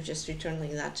e6, I should have just returned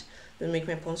like that. Will make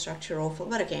my pawn structure awful,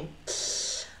 but okay.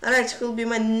 Alright, who will be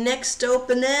my next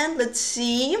opponent? Let's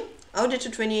see. Audi to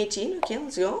 2018. Okay,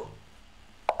 let's go.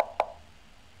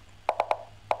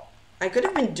 I could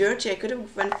have been dirty. I could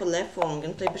have went for left wing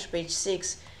and played bishop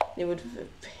h6. It would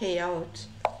pay out.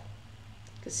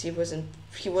 Because he was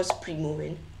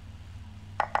pre-moving.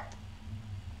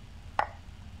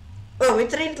 Wow, we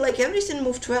trained like everything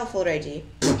move 12 already.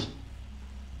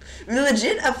 We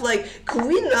legit have like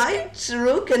queen, knight,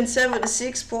 rook, and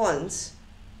 6 pawns.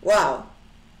 Wow.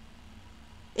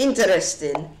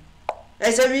 Interesting.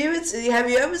 Guys, have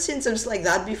you ever seen something like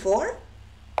that before?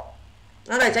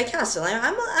 Alright, I castle.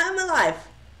 I'm alive.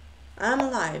 I'm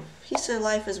alive. He's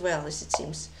alive as well, as it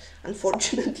seems.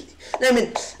 Unfortunately. I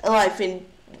mean, alive in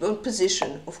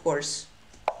position, of course.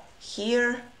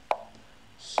 Here.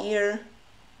 Here.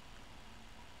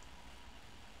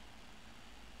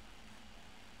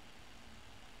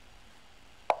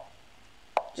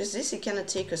 Just this, he cannot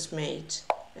take us mate.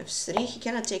 F3, he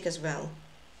cannot take as well.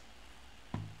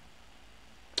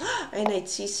 And knight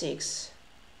c6.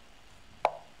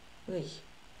 Oy.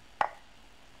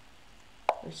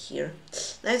 Here.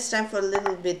 Now it's time for a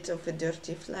little bit of a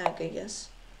dirty flag, I guess.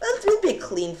 Well, it will be a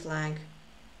clean flag.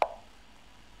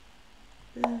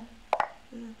 I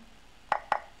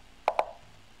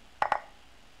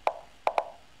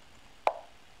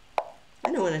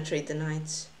don't want to trade the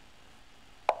knights.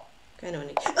 Kind of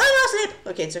want to. Oh no, sleep!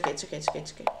 Okay, it's okay, it's okay, it's okay,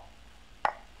 it's okay.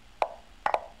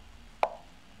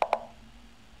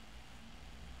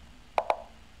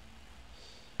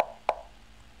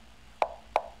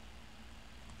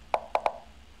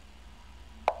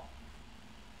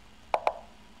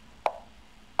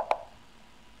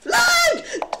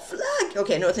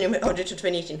 Okay, no, order to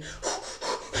 2018.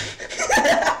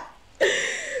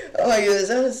 Oh my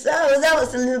goodness, that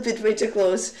was a little bit way too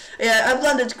close. Yeah, I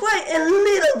blundered quite a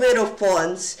little bit of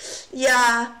pawns.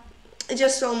 Yeah,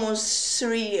 just almost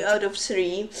 3 out of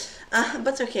 3.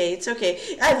 But okay, it's okay.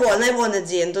 I won at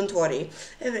the end, don't worry.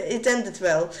 It ended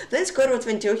well. Let's go to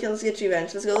 20, okay, let's get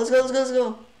revenge. Let's go, let's go, let's go, let's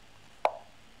go.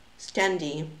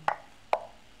 Standy.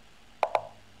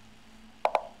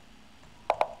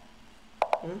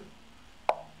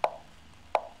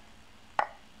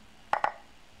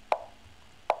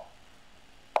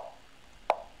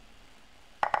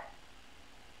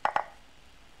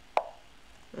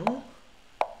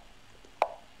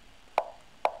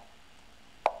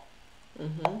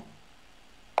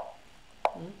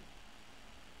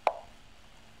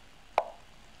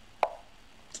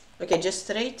 Okay, just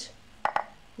straight.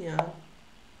 Yeah.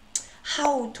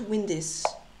 How to win this?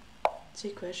 It's a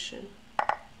question.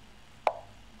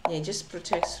 Yeah, it just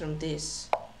protects from this.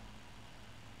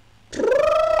 How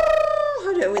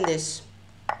do I win this?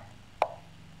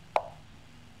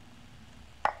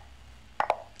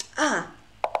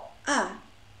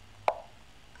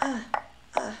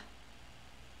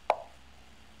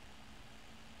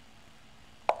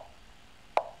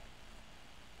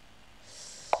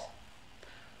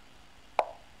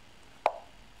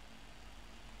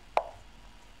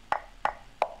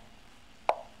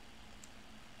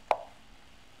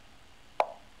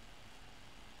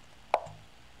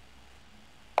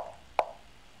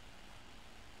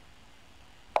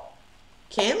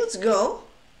 Okay, let's go.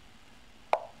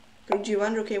 Rook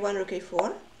G1, Rook A1, Rook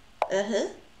A4.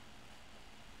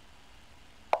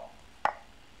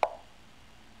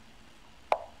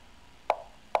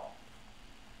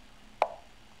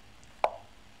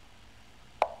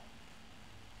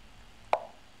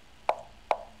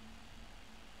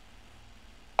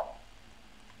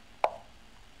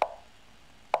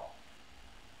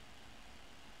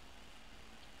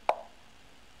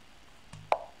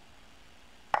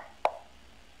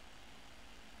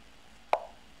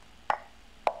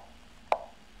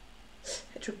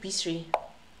 Rook B3.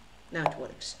 Now it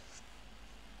works.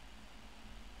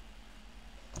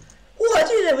 Oh, how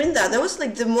did I win that? That was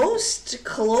like the most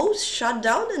close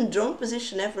shutdown and drone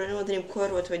position ever in Dream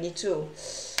Corvo 22.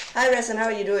 Hi Resan, how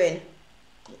are you doing?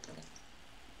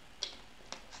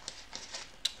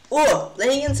 Oh,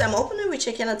 playing against some opener which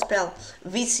I cannot spell.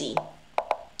 VC.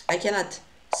 I cannot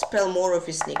spell more of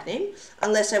his nickname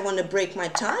unless I want to break my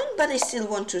time, but I still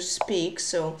want to speak,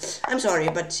 so I'm sorry,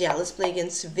 but yeah, let's play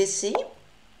against VC.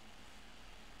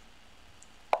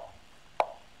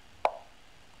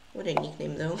 What a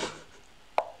nickname though.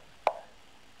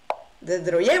 The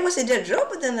draw. Yeah, it was a dead draw,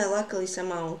 but then I luckily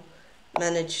somehow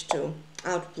managed to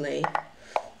outplay.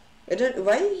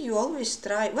 Why you always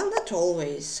try? Well, not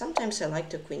always. Sometimes I like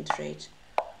to queen trade.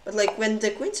 But like when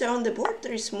the queens are on the board,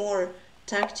 there is more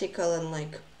tactical and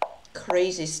like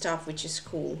crazy stuff, which is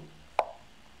cool.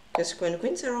 Because when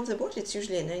queens are off the board, it's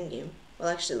usually an endgame. Well,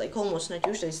 actually, like almost, not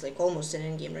usually, it's like almost an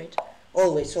endgame, right?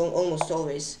 Always, almost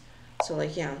always. So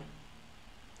like, yeah.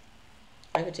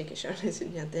 I could take a shot.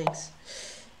 Yeah, thanks.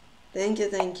 Thank you,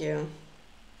 thank you.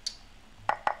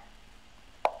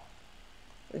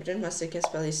 The Grandmaster can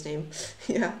spell his name.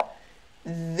 Yeah.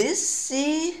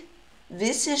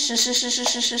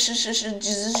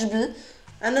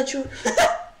 I'm not sure.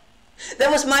 That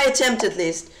was my attempt, at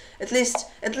least. At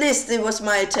least it was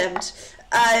my attempt.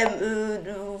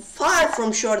 I'm far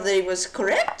from sure that it was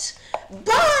correct,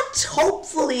 but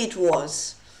hopefully it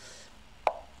was.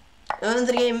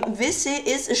 Another game, VC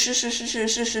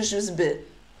is B.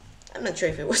 I'm not sure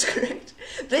if it was correct.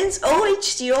 Prince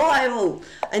OHTOIO.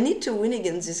 I need to win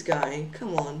against this guy.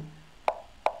 Come on.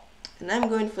 And I'm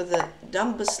going for the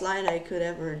dumbest line I could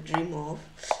ever dream of.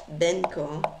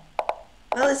 Benko.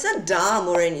 Well, it's not dumb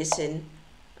or anything.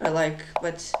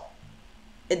 But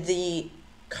at the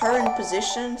current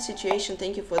position, situation,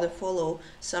 thank you for the follow,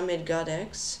 Summit God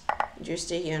X. Just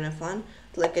stay here and have fun.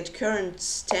 Like at current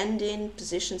standing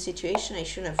position situation, I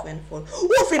shouldn't have went for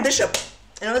free bishop.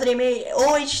 Another email,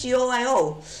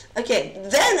 OHTOIO. Okay,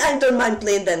 then I don't mind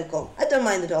playing Benko. I don't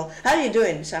mind at all. How are you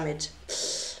doing, Summit?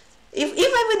 If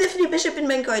I win the free bishop in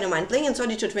Benko, I don't mind playing. It's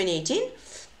only to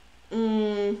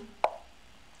 2018.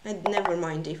 I'd never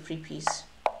mind a free piece.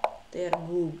 They are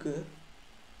goog.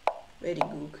 Very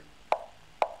goog.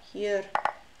 Here,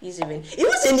 easy win. It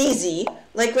wasn't easy.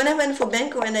 Like when I went for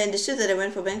Benko and I understood that I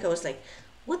went for Benko, I was like,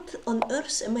 what on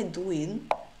earth am I doing?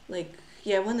 Like,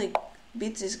 yeah, I want to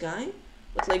beat this guy,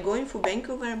 but like going for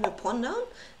Benko where I'm a pawn down,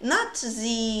 not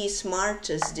the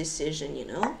smartest decision, you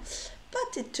know,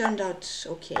 but it turned out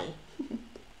okay.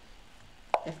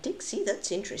 F6, see,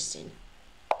 that's interesting.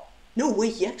 No way,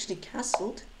 he actually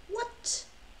castled. What?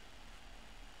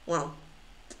 Wow,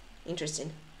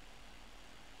 interesting.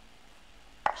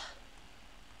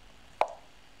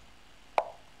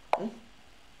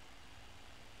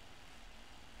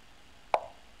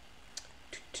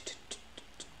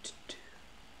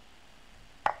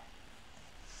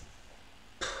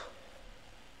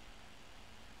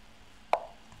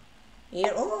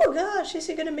 Here, oh gosh, is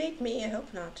he gonna make me? I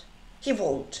hope not. He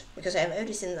won't, because I have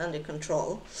everything under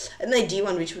control. And my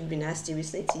d1, which would be nasty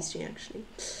with knight c3 actually.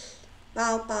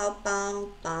 Bow, bow, bow,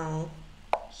 bow.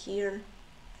 Here.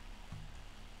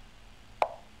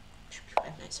 Should be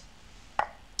quite nice.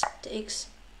 Takes.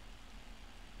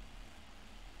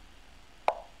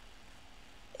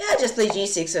 Yeah, just play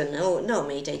g6, so no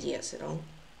mate ideas at all.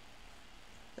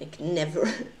 Like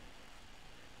never.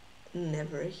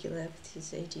 Never he left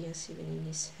his ideas even in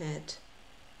his head.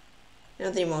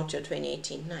 Another Moto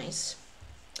 2018, nice.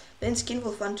 Then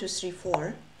Skinwolf 1, 2, 3,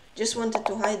 4. Just wanted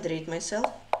to hydrate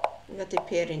myself. I got a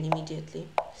pair in immediately.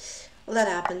 Well, that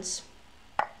happens.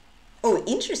 Oh,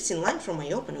 interesting line from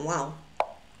my opener, wow.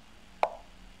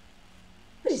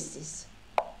 What is this?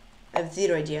 I have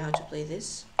zero idea how to play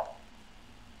this.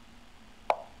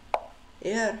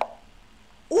 Yeah.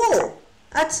 Oh,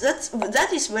 that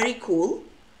is very cool.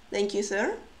 Thank you,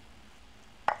 sir.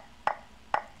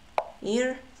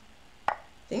 Here. I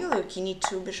think I'll look, you need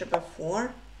 2 bishop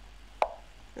f4.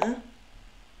 Huh?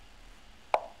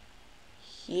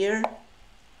 Here.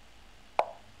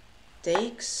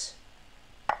 Takes.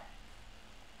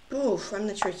 Oof, I'm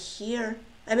not sure here.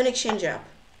 I have an exchange up.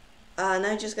 Now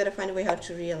I just gotta find a way how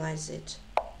to realize it.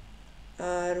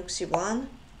 Rook c1.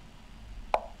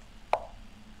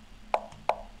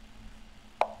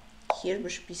 Here,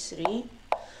 bishop b3.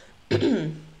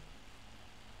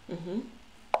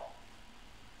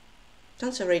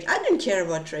 Tons of rate. I don't care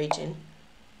about rating.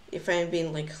 If I'm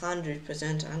being like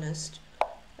 100% honest,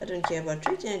 I don't care about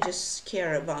rating. I just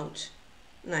care about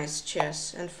nice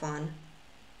chess and fun.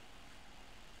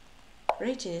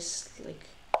 Rating is like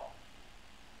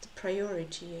the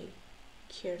priority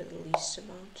I care the least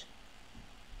about.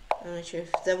 I'm not sure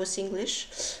if that was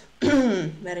English,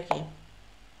 but okay.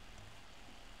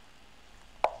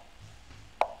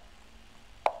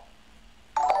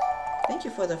 Thank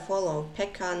you for the follow,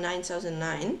 PeshkaCh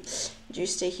 9009. Do you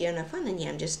stay here and have fun? And yeah,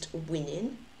 I'm just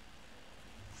winning.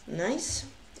 Nice.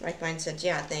 Right mindset.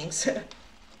 Yeah, thanks.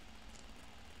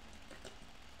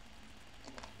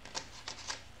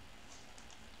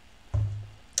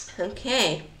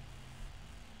 Okay.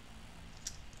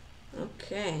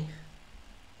 Okay.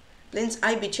 Blends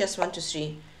IB chess 1 to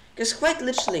 3. Because quite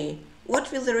literally, what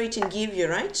will the rating give you,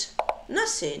 right?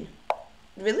 Nothing.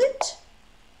 Will it?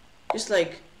 Just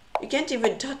like, you can't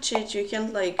even touch it, you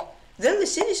can't like, the only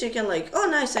thing is you can like, oh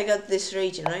nice, I got this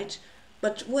rating, right?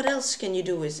 But what else can you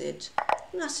do with it?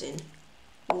 Nothing.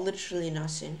 Literally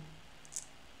nothing.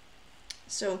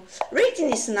 So,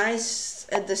 rating is nice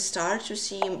at the start to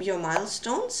see your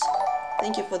milestones.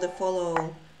 Thank you for the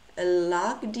follow,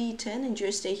 LagD10,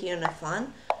 enjoy, stay here and have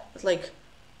fun. But like,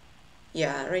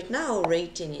 yeah, right now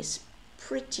rating is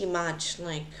pretty much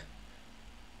like,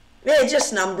 yeah,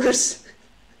 just numbers.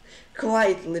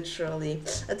 Quite literally.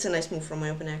 That's a nice move from my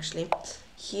open actually.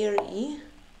 Here, E.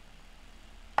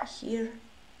 Here.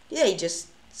 Yeah, you just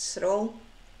throw.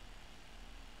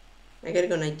 I gotta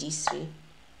go knight d3.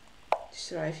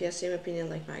 Strive, yeah, same opinion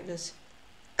like Magnus.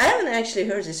 I haven't actually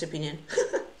heard this opinion.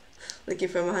 Like,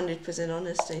 if I'm 100%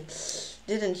 honest, I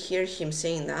didn't hear him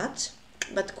saying that.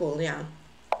 But cool, yeah.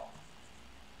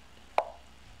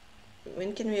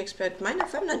 When can we expect mine?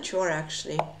 I'm not sure,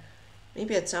 actually.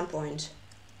 Maybe at some point.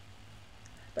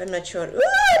 But I'm not sure. Ooh,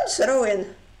 I'm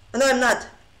throwing. Oh, no, I'm not.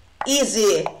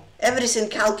 Easy. Everything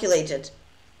calculated.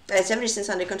 Guys, everything's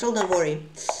under control. Don't worry.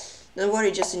 Don't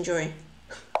worry, just enjoy.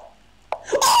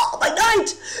 Oh, my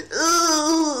knight!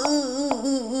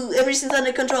 Everything's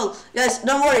under control. Guys,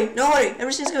 don't worry. Don't worry.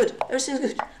 Everything's good. Everything's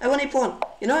good. I want a pawn.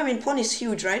 You know, I mean, pawn is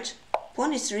huge, right?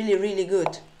 Pawn is really, really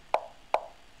good.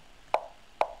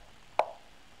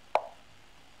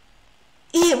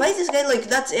 Why is this guy like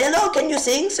that? Hello, can you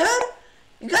sing, sir?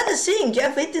 You gotta sing. You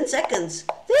have 18 seconds.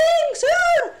 Sing,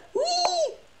 sir!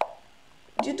 Whee!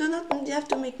 You do not have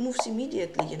to make moves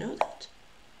immediately, you know that?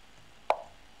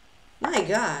 My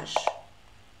gosh.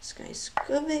 This guy is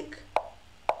Kubik.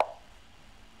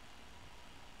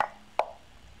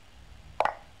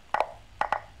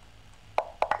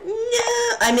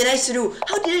 No! I mean, I threw.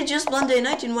 How did I just blunder a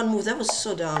knight in one move? That was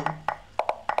so dumb.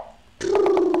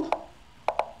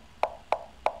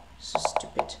 So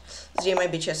stupid. This game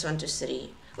might be chess 1 to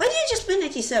 3. Why did you just win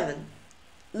 87?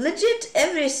 Legit,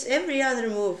 every other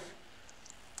move.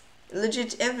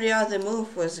 Legit, every other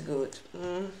move was good.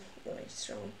 Very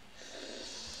strong.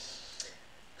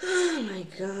 Oh my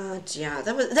god, yeah,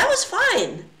 that was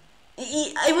fine.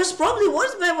 It was probably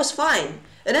worse, but it was fine.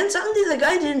 And then suddenly the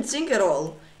guy didn't think at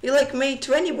all. He like made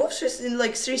 20 moves in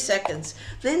like 3 seconds.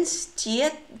 Then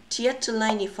Tiet till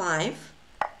 95.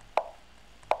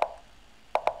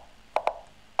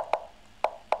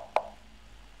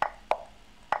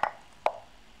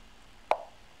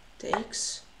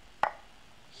 Takes.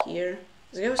 Here.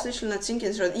 The guy was literally not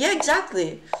thinking through. Yeah,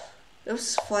 exactly. That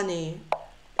was funny.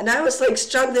 And I was like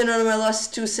struggling on my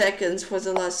last 2 seconds for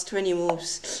the last 20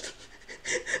 moves.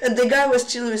 And the guy was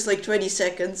chilling with like 20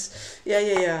 seconds.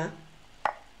 Yeah.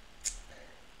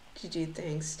 GG,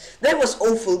 thanks. That was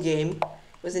awful game.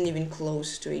 Wasn't even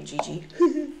close to a GG.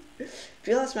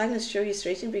 Will ask Magnus show his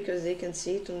rating because they can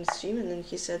see it on the stream, and then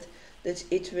he said that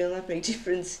it will not make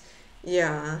difference.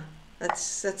 Yeah,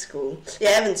 that's cool. Yeah,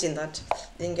 I haven't seen that.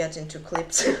 Didn't get into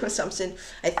clips or something.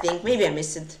 I think maybe I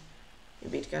missed it.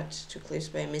 Maybe it got to clips,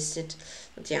 but I missed it.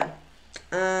 But yeah.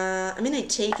 I mean, I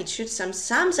take it. Should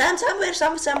somewhere.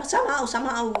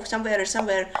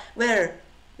 Where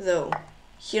though?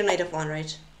 Here, knight of 1,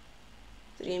 right?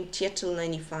 The game tier till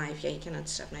 95. Yeah, you cannot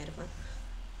stop knight of 1.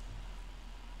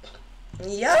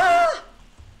 Yeah.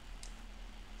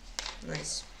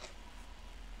 Nice.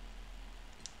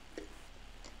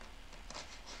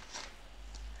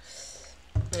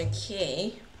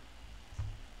 Okay.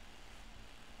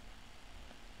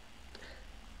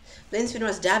 Lensfin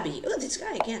was Dabby. Oh, this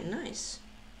guy again. Nice.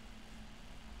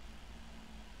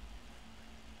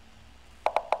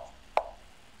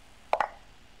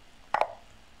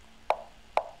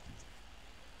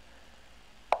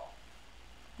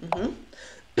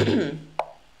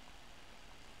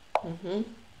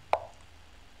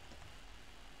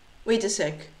 Wait a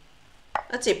sec.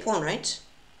 That's a pawn, right?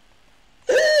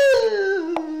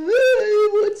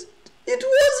 It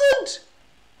wasn't!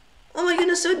 Oh my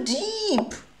goodness, so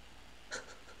deep!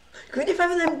 Queen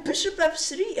f5 and then bishop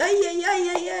f3.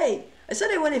 Ay. I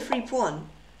said I won a free pawn.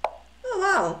 Oh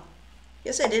wow.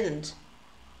 Yes, I didn't.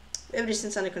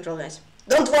 Everything's under control, guys.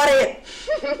 Don't worry!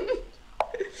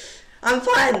 I'm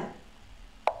fine.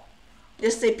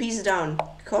 Just stay piece down.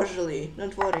 Casually.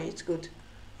 Don't worry, it's good.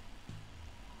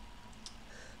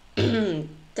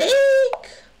 Take!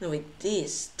 No, wait,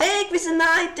 this. Take with the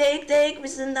knight, take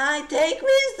with the knight, take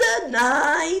with the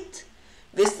knight.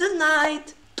 With the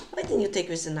knight. Why didn't you take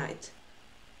with the knight?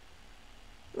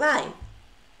 Why?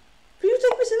 Will you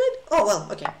take with the knight? Oh, well,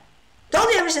 okay. Told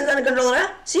you everything's under control,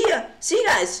 huh? See ya. See,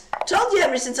 guys. Told you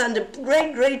everything's under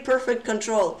great, perfect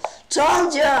control.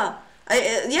 Told ya.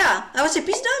 Yeah, I was a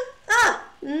piece down? Ah,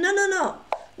 no.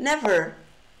 Never.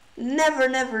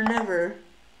 Never.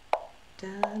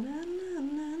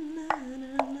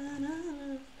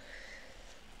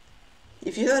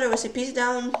 If you thought I was a piece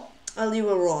down, well, you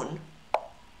were wrong.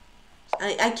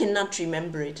 I cannot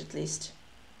remember it, at least.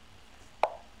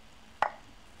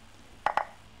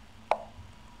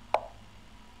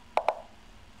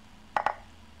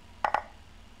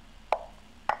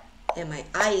 And my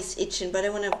eye is itching, but I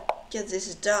want to get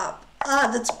this dub. Ah,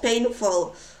 that's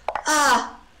painful.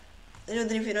 Ah! I don't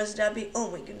know if it was Dabby.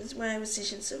 Oh my goodness, my eye was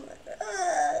itching so hard.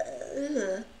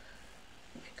 Oh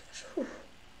my gosh.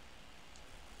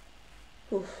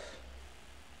 Whew.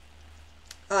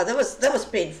 Ah, that was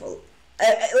painful.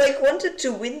 I like wanted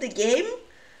to win the game,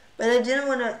 but I didn't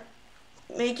want to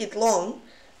make it long.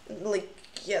 Like,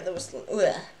 yeah, that was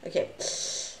okay.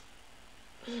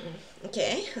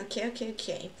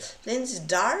 Okay. Then it's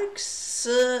darks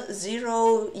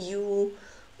 0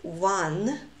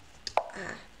 U1.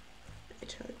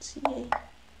 It hurts. Yay.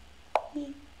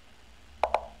 Do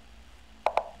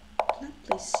not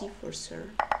play C4, sir.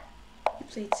 You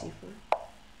played C4.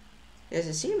 There's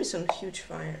a series on huge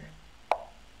fire.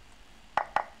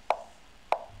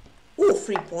 Ooh,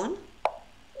 free pawn.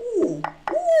 Ooh.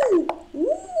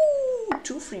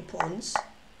 2 free pawns.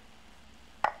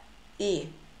 E.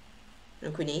 No,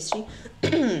 queen A3.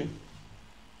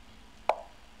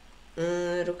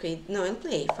 Rook 8. No, I'll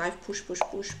play 5. Push. Rook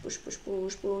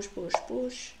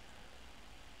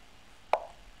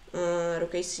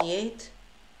C8.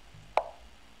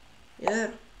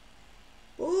 Yeah.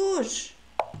 Push.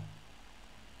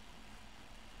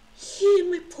 Here,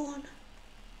 my pawn.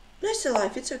 Nice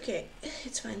alive. It's okay.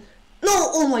 It's fine.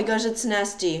 No! Oh my gosh, that's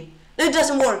nasty. No, it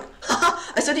doesn't work.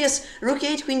 I thought yes, rook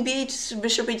 8, queen b8,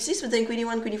 bishop h6, but then queen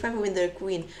e1, queen e5, I win the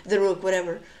queen, the rook,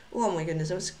 whatever. Oh my goodness,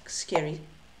 that was scary.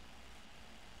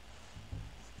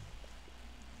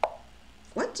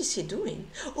 What is he doing?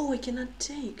 Oh, I cannot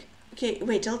take. Okay,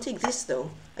 wait, I'll take this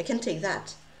though. I can take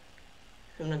that.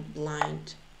 I'm not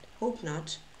blind. Hope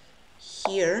not.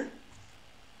 Here.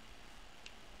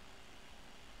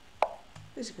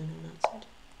 What is going on outside?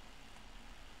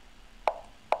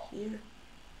 Here.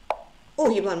 Oh,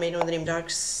 he blind made on the name dark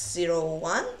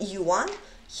 01 U1.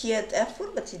 He had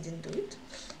F4, but he didn't do it.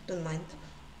 Don't mind.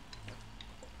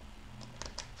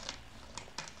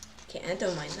 Okay, I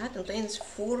don't mind that. I'm playing this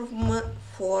form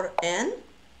for N.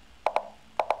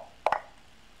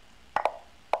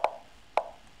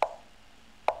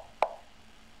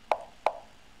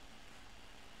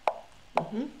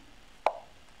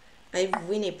 I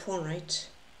win a pawn, right?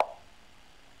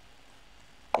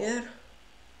 Here.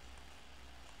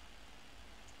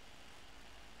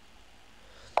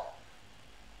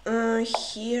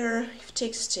 Here, if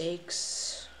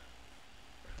takes.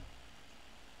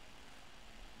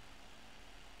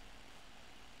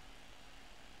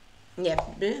 Yeah,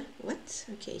 what?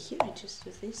 Okay, here I just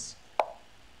do this.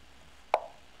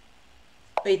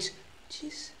 Wait,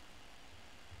 jeez.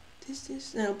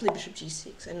 This. No, I'll play bishop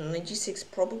g6. I don't know, g6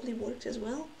 probably worked as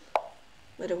well.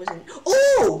 But I wasn't.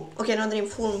 Oh! Okay, another name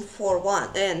form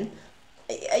 4-1. Then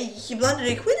he blundered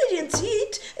a queen, I didn't see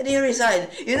it, and he resigned.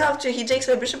 You know, after he takes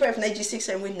my bishop, I have knight g6,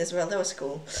 I win as well. That was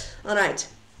cool. Alright.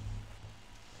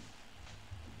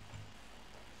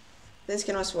 This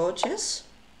can also watch chess.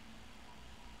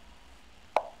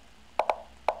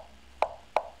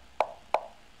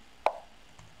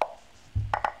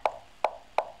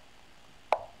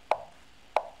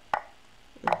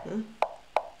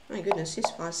 My goodness, he's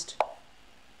fast.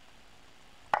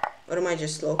 Or am I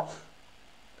just slow?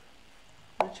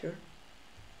 Not sure.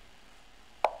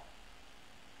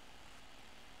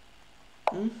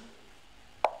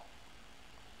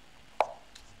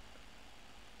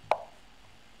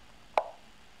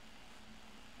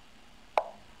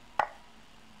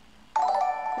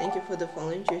 Thank you for the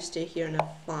following. You stay here and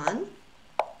have fun.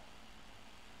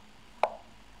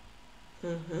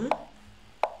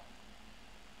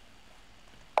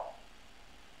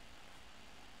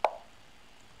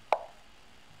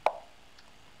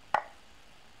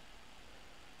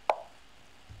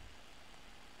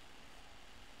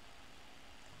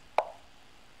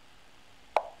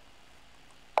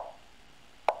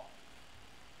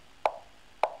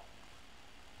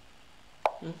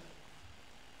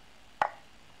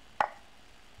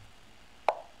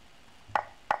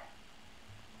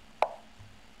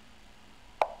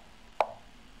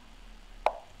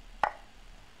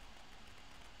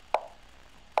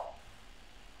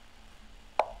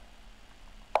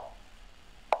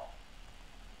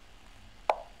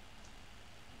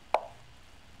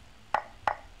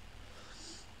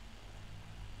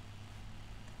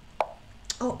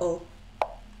 Oh,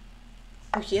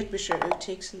 he had bishop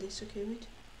takes in this. Okay, wait.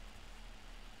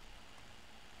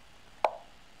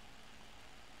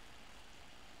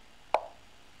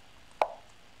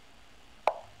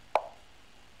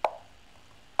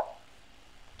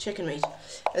 Check and wait.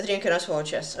 Adrian can also watch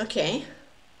chess. Okay.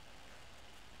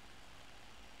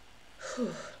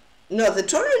 Whew. No, the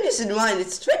tournament is in mind.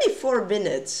 It's 24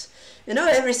 minutes. You know,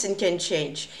 everything can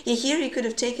change. Yeah, here he could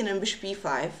have taken on bishop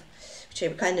e5. Which I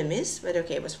kind of missed, but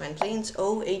okay, it was fine. Plains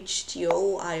O, H, T,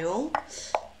 O, I, O.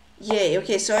 Yay,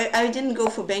 okay, so I didn't go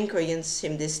for Benko against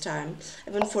him this time.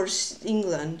 I went for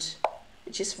England,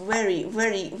 which is very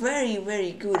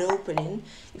good opening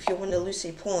if you want to lose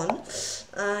a pawn.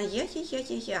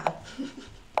 Yeah.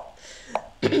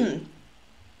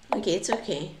 Okay, it's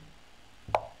okay.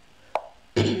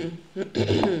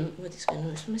 What is going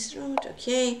on with my road?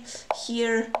 Okay,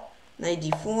 here, knight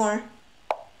d4.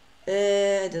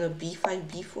 I don't know, b5,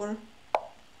 b4.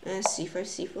 C5,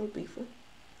 c4, b4.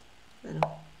 I don't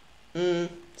know.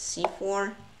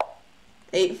 C4.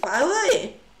 A5.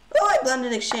 Oh, I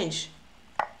blundered exchange.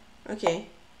 Okay,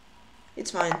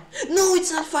 it's fine. No,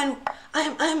 it's not fine.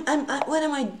 What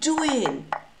am I doing?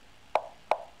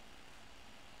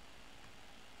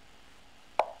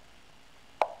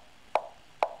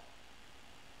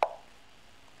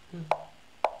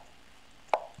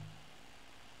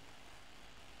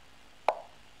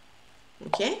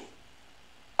 Okay.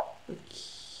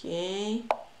 Okay.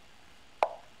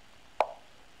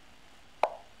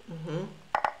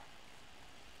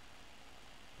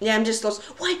 Yeah, I'm just lost.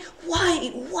 Why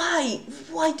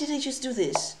did I just do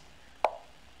this?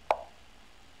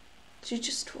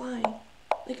 Just why?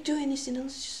 Like, do anything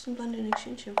else, just blunder and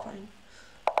exchange, I'm fine.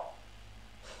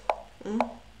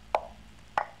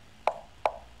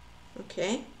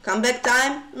 Okay, comeback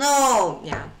time? No,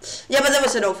 yeah, but that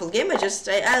was an awful game. I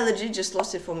legit just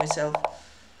lost it for myself.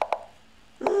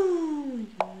 Oh my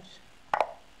god.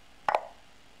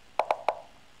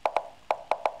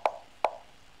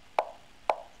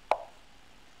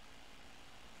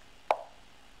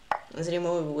 Let's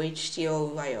remove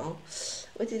HTO.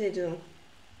 What did I do?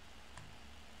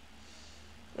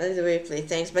 That's the way I play,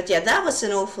 thanks. But yeah, that was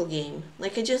an awful game.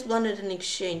 Like, I just blundered an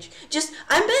exchange.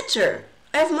 I'm better.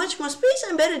 I have much more space,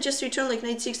 I'm better. Just return like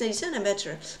knight 6, knight 7, I'm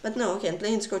better. But no, okay, I'm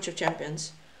playing Coach of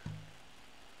Champions.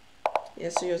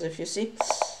 Yes, Joseph, you see.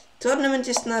 Tournament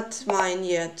is not mine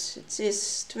yet. It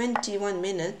is 21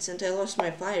 minutes and I lost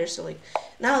my fire, so like,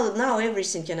 now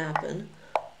everything can happen.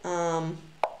 Yeah,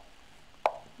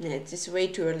 it's way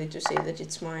too early to say that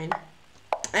it's mine.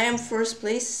 I am first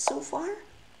place so far.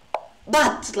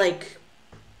 But, like,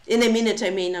 in a minute I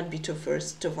may not be to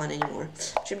one anymore.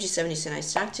 Bishop g7 is a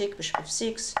nice tactic. Bishop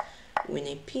f6, win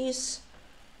a piece.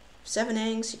 7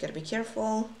 eggs, you gotta be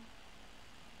careful.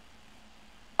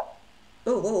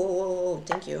 Oh, whoa,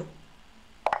 thank you.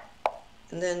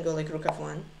 And then go like rook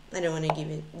f1. I don't want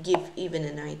to give even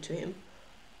a knight to him.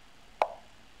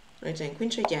 Right, and queen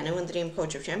trade, yeah, no one dream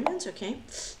Coach of Champions, okay.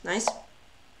 Nice.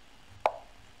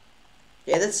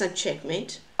 Yeah, that's not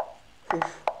checkmate.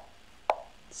 Oof.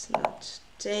 It's not.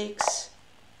 Takes.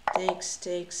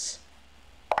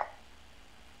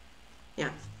 Yeah.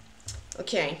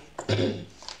 Okay.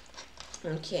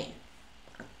 Okay.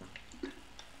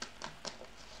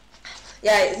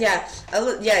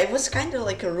 Yeah, it was kind of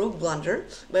like a rook blunder,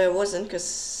 but it wasn't,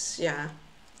 because, yeah.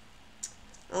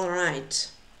 Alright.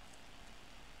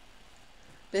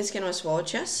 Blinskin was wall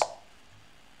chess.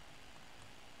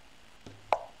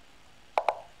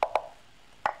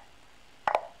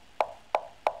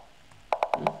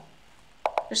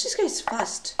 Gosh, this guy is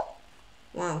fast.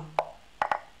 Wow.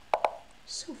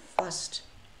 So fast.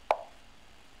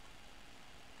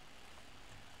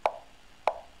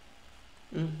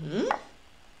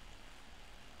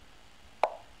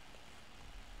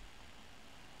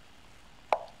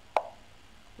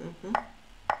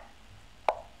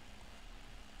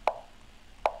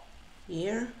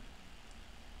 Here.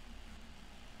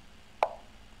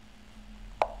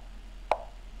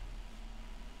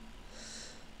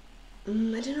 I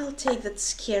don't know, I'll take that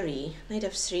scary. Knight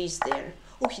f3 is there.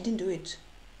 Oh, he didn't do it.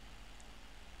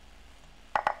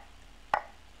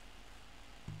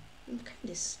 I'm kind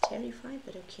of terrified,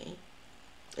 but okay.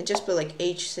 I just put like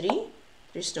h3.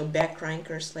 There's no back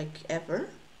rankers like ever.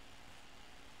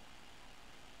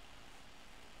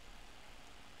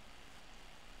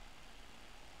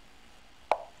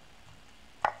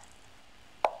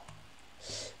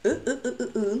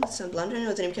 Some blunder,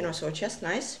 no dream can also chest,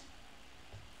 nice.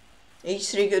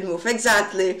 H3 good move,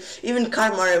 exactly. Even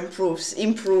Karma approves.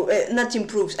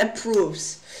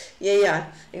 Yeah,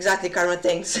 exactly, Karma,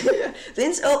 thanks.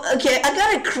 Oh, okay, I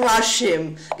gotta crush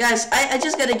him. Guys, I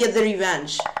just gotta get the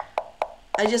revenge.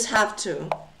 I just have to.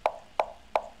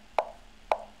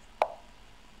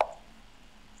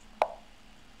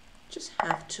 Just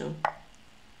have to.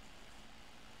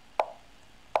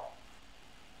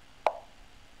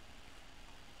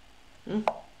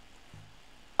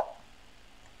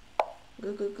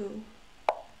 Go.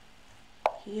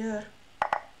 Here.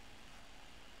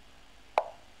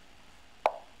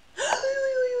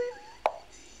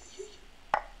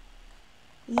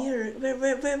 Here.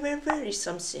 Where is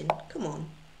something? Come on.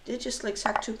 Did I just like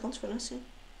sack 2 pawns for nothing?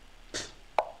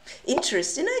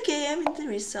 Interesting. Okay, I mean,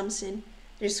 there is something.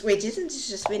 Wait, isn't this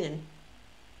just winning?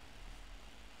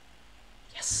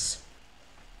 Yes.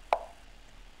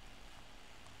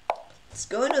 Let's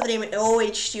go into the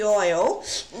OHTOIO.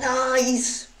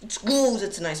 Nice! It's good.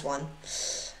 That's a nice one.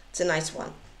 It's a nice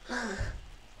one.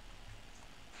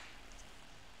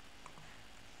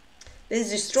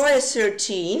 Let's destroy a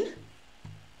 13.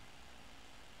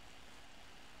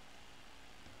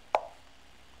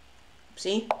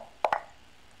 See?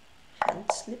 Hand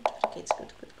slipped. Okay, it's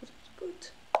good.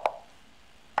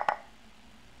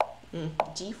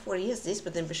 D4, yes, this,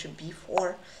 but then bishop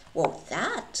B4. Whoa,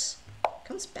 that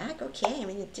comes back. Okay, I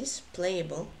mean, it is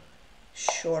playable.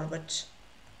 Sure, but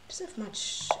doesn't have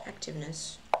much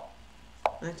activeness.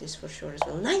 That is for sure as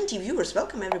well. 90 viewers.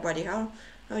 Welcome, everybody. How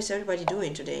is everybody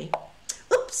doing today?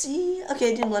 Oopsie.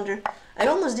 Okay, I didn't blunder. I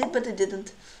almost did, but I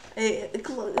didn't.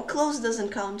 Close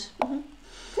doesn't count.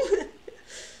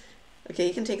 Okay,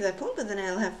 you can take that pawn, but then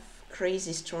I'll have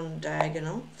crazy strong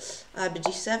diagonal. But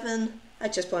G7. Hi,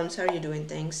 chess poems. How are you doing?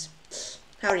 Thanks.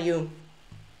 How are you?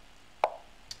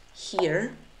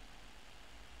 Here.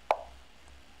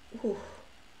 Ooh.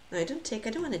 No, I don't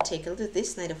want to take. I'll do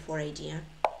this knight of 4 idea.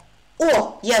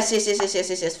 Oh, yes.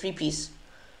 Free piece.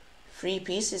 Free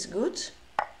piece is good.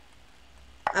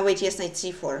 Ah, wait, yes, knight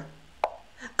C4.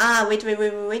 Ah, wait.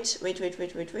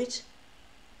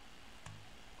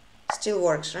 Still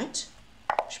works, right?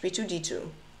 Should be 2D2.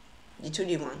 D2,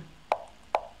 D1.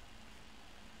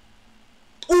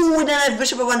 Oh, then I have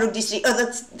bishop of 1 rook D3. Oh,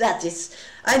 that is.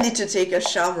 I need to take a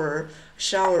shower.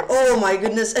 Oh my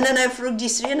goodness. And then I have rook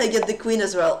D3 and I get the queen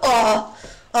as well. Oh,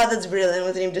 that's brilliant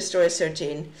with him destroy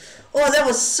 13. Oh, that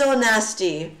was so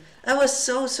nasty. That was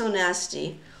so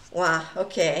nasty. Wow,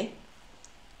 okay.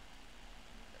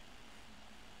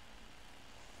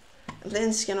 I'm playing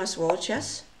this kind of swallow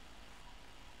chess.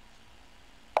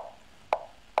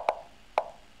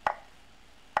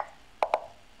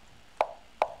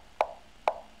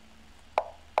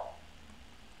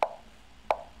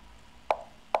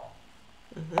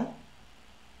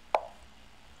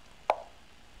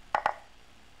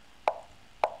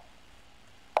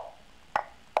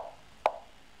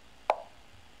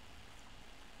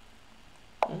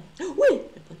 Wait!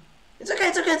 It's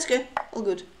okay. All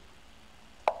good. You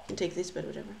can take this, but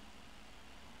whatever.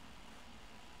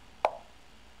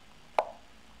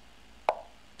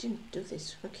 Didn't do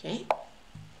this. Okay.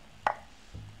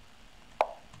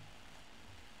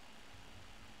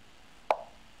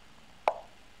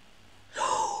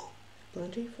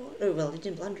 Blunder 4? Oh, well, I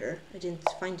didn't blunder. I didn't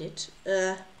find it.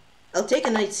 I'll take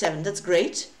a knight 7. That's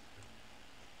great.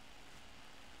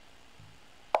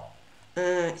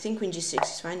 I think queen G6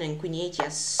 is fine, and queen 8,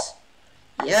 yes.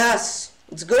 Yes!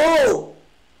 Let's go!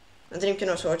 And then you can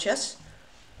also chess.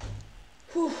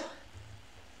 Whew.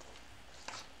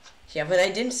 Yeah, but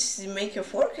I didn't make a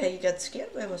fork. I got scared,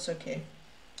 but it was okay.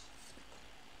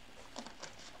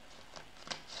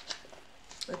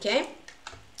 Okay.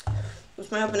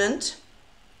 Who's my opponent?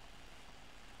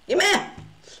 Gimme!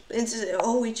 It's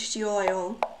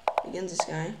OHTOIO against this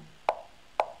guy.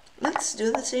 Let's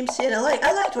do the same shit. I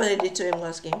liked what I did to him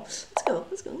last game.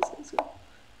 Let's go.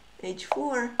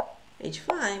 H4,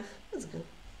 H5. Let's go.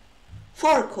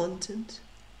 For content.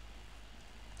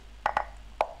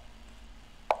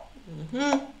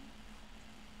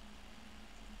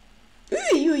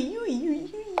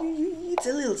 It's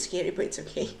a little scary, but it's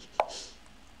okay.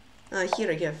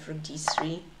 Here I go for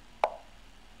D3.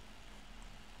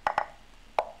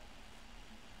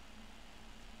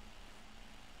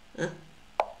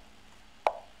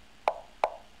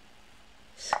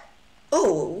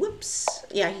 Oh, whoops.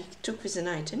 Yeah, he took with the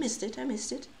knight. I missed it. My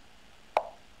mouse.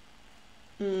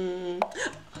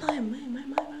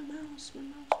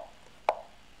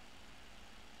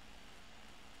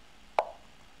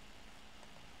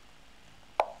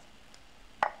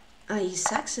 He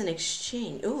sacks an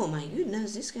exchange. Oh my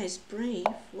goodness, this guy's brave.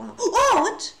 Wow. Oh,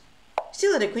 what?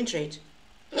 Still at a queen trade.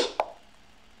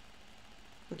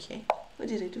 Okay, what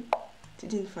did I do?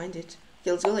 Didn't find it.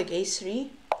 Okay, let's go like A3.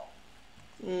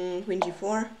 Queen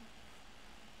G4.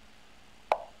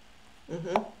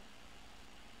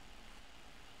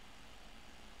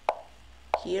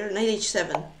 Here, knight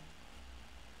H7.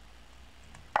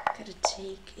 Gotta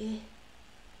take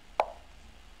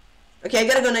Okay, I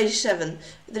gotta go knight H7.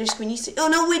 There is queen E6. Oh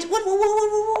no, wait, what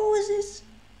was this?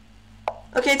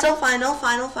 Okay, it's all fine.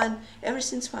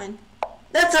 Everything's fine.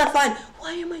 That's not fine.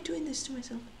 Why am I doing this to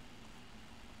myself?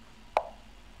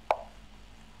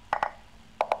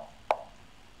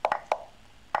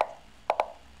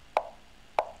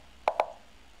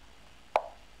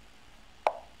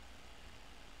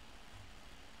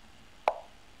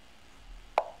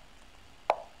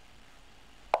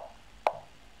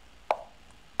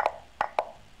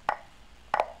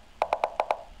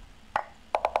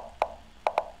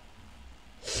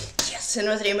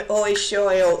 Oh,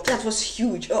 sure. That was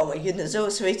huge. Oh my goodness, that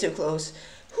was way too close.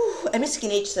 Whew, I missed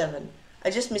king h7. I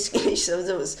just missed king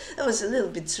h7. That was a little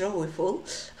bit throwful.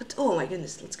 But oh my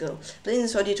goodness, let's go. Playing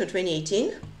this audio to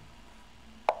 2018.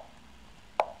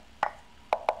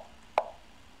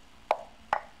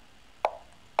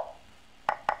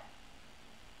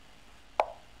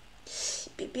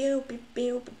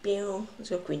 Let's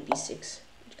go queen b6.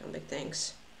 Come back,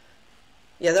 thanks.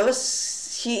 Yeah, that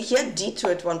was... He had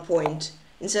d2 at one point.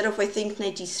 Instead of, I think,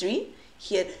 knight e3,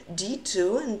 he had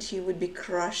d2 and he would be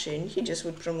crushing. He just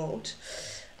would promote.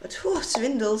 But, whew,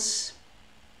 swindles.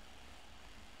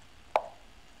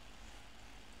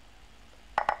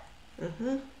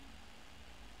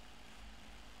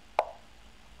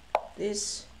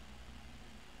 This...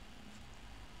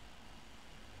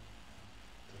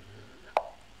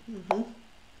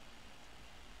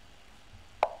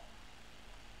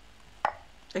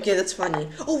 Okay, that's funny.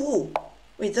 Oh, whoa!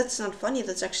 Wait, that's not funny,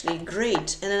 that's actually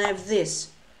great. And then I have this.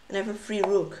 And I have a free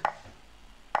rook.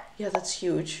 Yeah, that's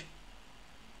huge.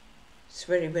 It's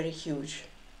very, very huge.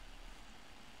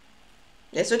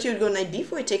 I thought you would go knight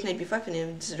b4, I take knight b5 and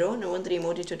then 0. No wonder he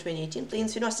modded to 2018. Playing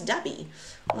Finos Dabi.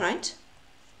 Alright.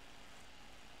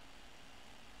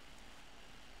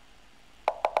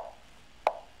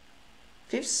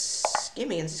 Fifth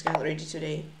game against this guy already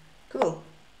today. Cool.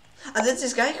 And that's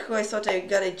this guy who I thought I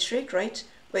got a trick, right?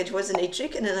 Wait, it wasn't a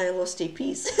trick and then I lost a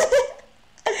piece.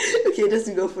 Okay, he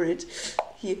doesn't go for it.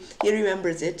 He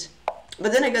remembers it.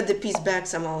 But then I got the piece back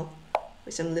somehow.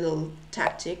 With some little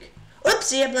tactic.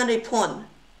 Oopsie, I blundered a pawn.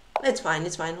 It's fine,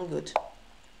 all good.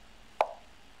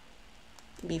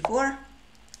 b4.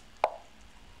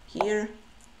 Here.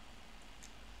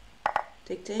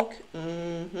 Take.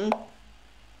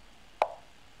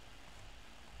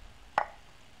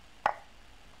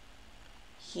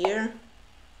 Here.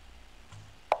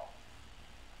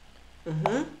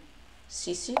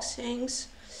 c6 hangs.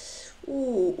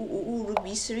 Ooh, rook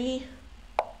b3.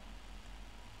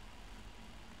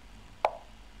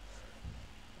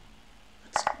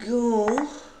 Let's go.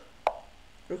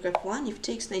 Rook f1. If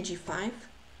takes knight g5.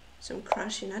 Some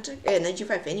crashing attack. Knight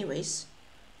g5 anyways.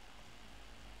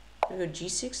 We go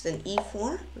g6, then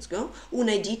e4. Let's go. Ooh,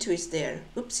 knight d2 is there.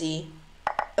 Oopsie.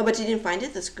 Oh, but he didn't find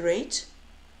it. That's great.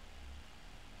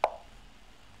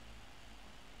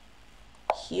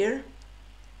 Here.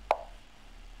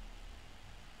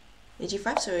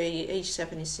 H5, so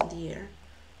H7 is in the air.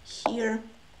 Here.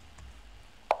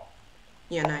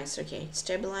 Yeah, nice. Okay,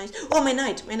 stabilized. Oh, my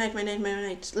knight.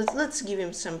 Let's give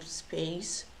him some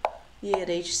space. Yeah, at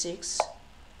H6.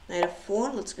 Knight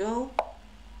f4. Let's go.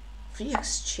 Free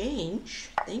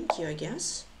exchange. Thank you, I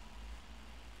guess.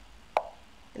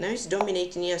 And now he's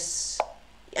dominating. Yes.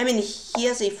 I mean, he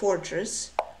has a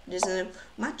fortress. There's not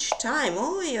much time.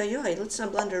 Oi. Let's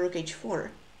not blunder rook h4.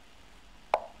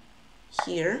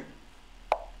 Here.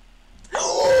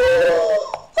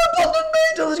 Oh! I blundered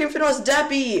mate! I was going to finish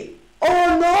Dappy!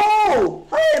 Oh no!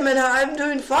 Hi, man, I'm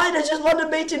doing fine. I just blundered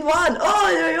mate in one.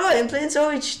 Oh, I'm playing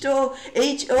OH2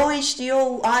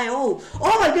 HOHTOIO.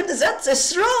 Oh my goodness, that's a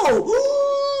throw!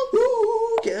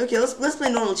 Okay, let's play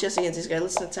normal chess against this guy.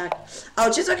 Let's attack.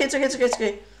 Ouch, it's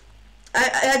okay.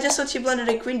 I just thought he blundered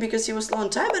a queen because he was low on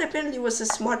time, but apparently it was the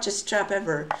smartest trap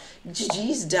ever.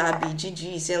 GG's, Dabby.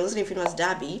 GG's. Yeah, listening if it was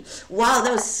Dabby. Wow,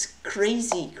 that was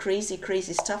crazy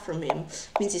stuff from him.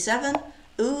 Queen c7.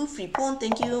 Ooh, free pawn,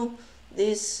 thank you.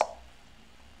 This.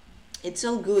 It's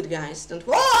all good, guys. Don't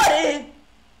worry.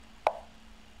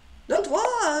 Don't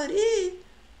worry.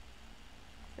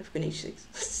 I have queen h6.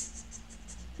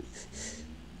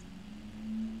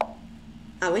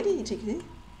 Where did he take it in?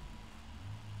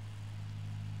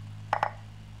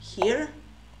 Here,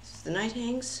 this is the knight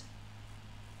hangs.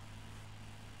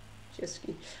 Just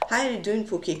kidding. How are you doing,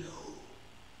 Pookie?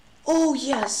 Oh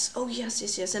yes. I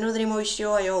know the name of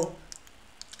HTOIO.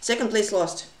 Second place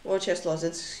lost. World chess lost.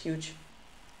 That's huge.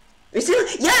 We still,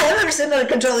 yeah, I remember still under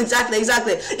control. Exactly.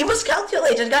 It was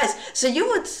calculated, guys. So you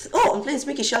would. Oh, I'm playing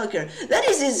Smicky Shellker. That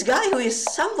is this guy who is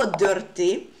somewhat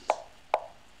dirty.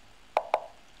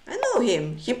 I know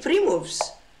him. He pre-moves,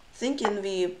 thinking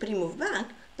we pre-move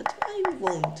back. But I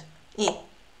won't.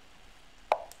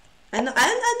 I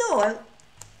know.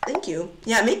 Thank you.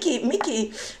 Yeah, Mickey.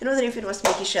 I know that if it was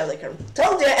Mickey Shellker.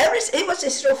 Told you, it was a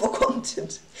throw for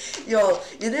content. Yo,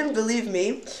 you didn't believe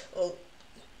me. Oh.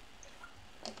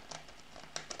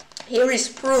 Here is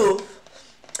proof.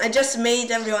 I just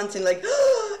made everyone think like,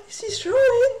 oh, is he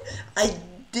throwing? I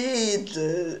did.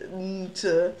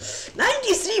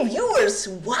 93 viewers.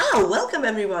 Wow, welcome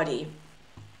everybody.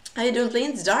 How you doing,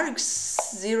 playing? It's Dark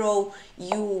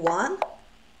 0U1.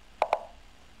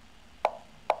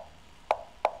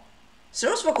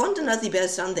 Source for content not the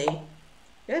best Sunday.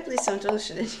 Yeah, please some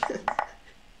solution.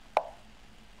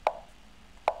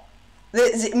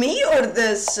 Me or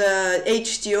this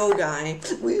HTO guy?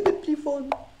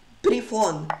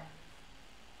 Pre-phone.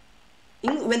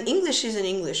 When English is in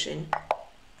English in.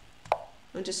 I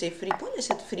want to say free phone, I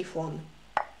said free phone.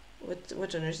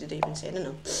 What on earth did I even say? I don't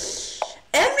know.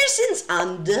 Everything's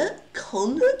under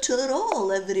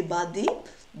control, everybody.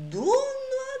 Do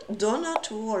not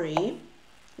worry.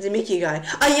 The Mickey guy.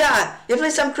 Ah yeah, he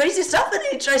plays some crazy stuff and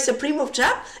he tries to pre-move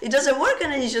trap. It doesn't work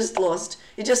and then he's just lost.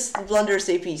 He just blunders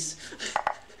a piece.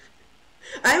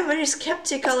 I'm very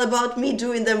skeptical about me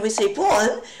doing them with a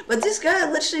pawn, but this guy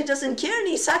literally doesn't care and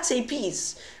he sacks a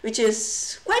piece, which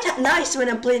is quite nice when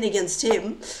I'm playing against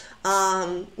him,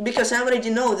 because I already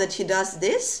know that he does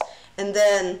this, and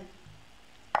then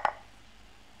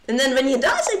when he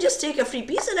does, I just take a free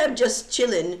piece and I'm just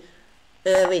chilling.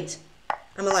 Wait,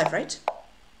 I'm alive, right?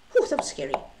 Whew, that was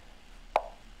scary.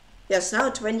 Yes, now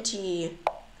 20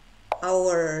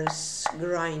 hours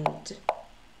grind.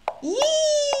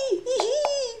 Yee!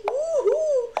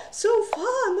 Woohoo! So fun!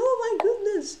 Oh my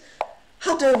goodness!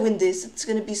 How do I win this? It's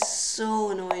gonna be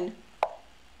so annoying.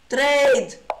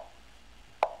 Trade!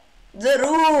 The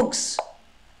rooks!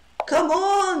 Come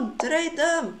on! Trade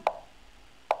them!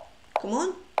 Come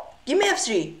on! Give me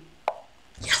F3!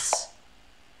 Yes!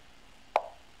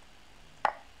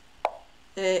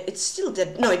 It's still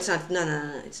dead. No, it's not.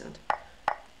 No, it's not.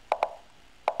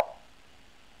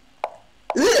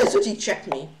 I thought he checked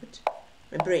me. But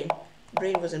my brain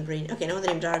wasn't brain. Okay, now the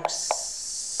name Darks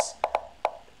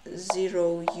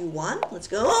 0U1. Let's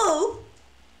go.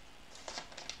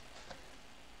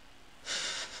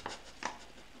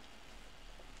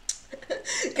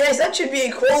 Guys, that should be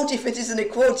a quote if it isn't a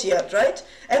quote yet, right?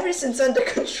 Everything's under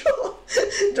control.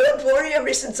 Don't worry,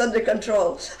 everything's under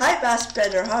control. Hi, Past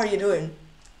Petter, how are you doing?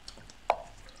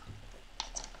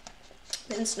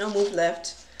 There's no move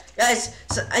left. Guys,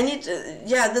 so I need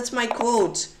yeah, that's my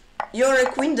quote. You're a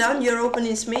queen down, you're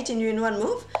opening mate and you're in one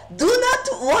move. Do not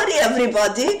worry,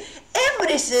 everybody.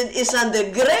 Everything is under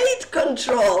great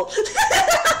control.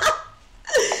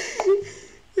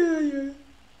 Yeah.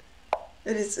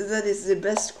 That is the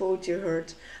best quote you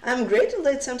heard. I'm grateful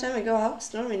that some time ago I was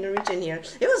storming in Norwegian here.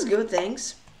 It was good,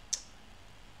 thanks.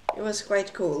 It was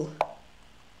quite cool.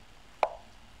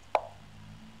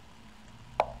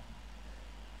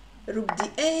 Rook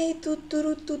d8,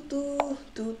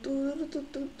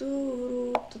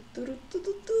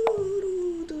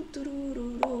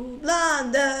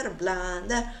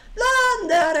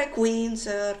 blunder a queen,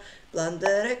 sir,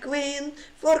 blunder a queen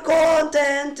for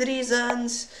content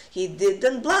reasons. He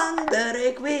didn't blunder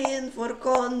a queen for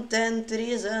content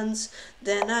reasons.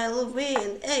 Then I'll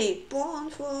win a pawn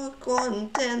for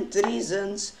content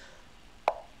reasons.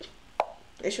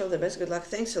 Wish you all the best, good luck,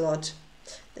 thanks a lot.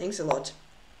 Thanks a lot.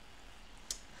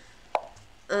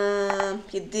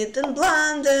 He didn't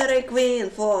blunder a queen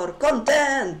for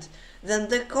content, then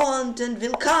the content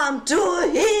will come to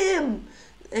him.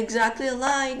 Exactly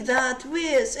like that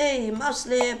with a mouse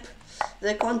slip.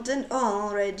 The content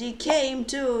already came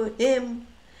to him.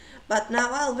 But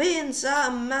now I'll win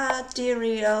some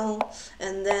material,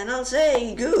 and then I'll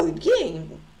say good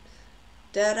game.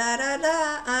 Da da da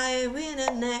da, I win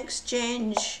an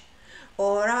exchange.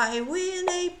 Or I win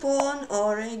a pawn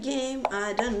or a game,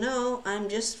 I don't know, I'm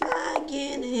just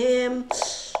flagging him.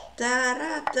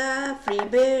 Da-da-da, free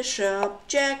bishop,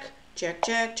 check, check,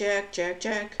 check, check, check,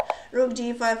 check. Rook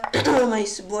d5, my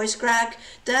voice crack,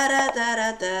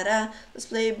 da-da-da-da-da-da. Let's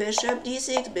play bishop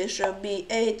d6, bishop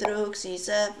b8, rook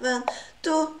c7,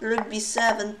 2, rook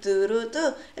b7, 2,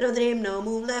 2. No dream, no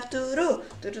move left, 2, 2.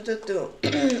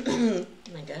 Oh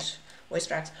my gosh. Voice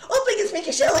cracks. Oh, big it's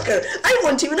PeshkaCh. I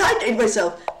won't even hydrate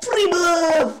myself. Free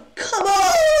love. Come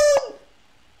on.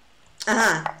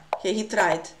 Aha. Okay, he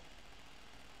tried.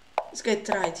 This guy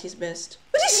tried his best.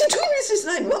 What is he doing with his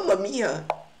knight? Mamma mia.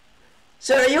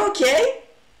 Sir, are you okay?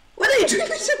 What are you doing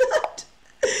with your knight?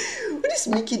 What is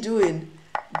Mickey doing?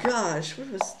 Gosh, what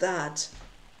was that?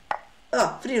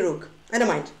 Oh, free rook. I don't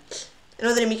mind.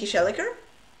 Another PeshkaCh.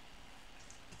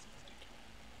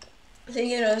 I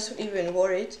think I was even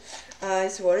worried. I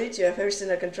was worried. You have everything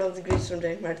under control. The greets from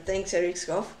Grandmaster. Thanks, Eric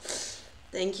Scoff.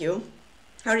 Thank you.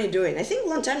 How are you doing? I think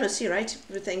long time no see, right?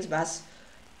 Thanks, Bas.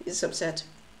 He's upset.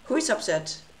 Who is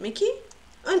upset? Mickey?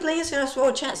 I'm playing as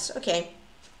well chess. Okay.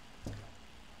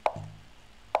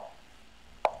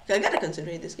 Okay, I gotta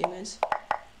consider this game, guys.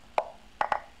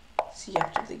 See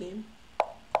after the game.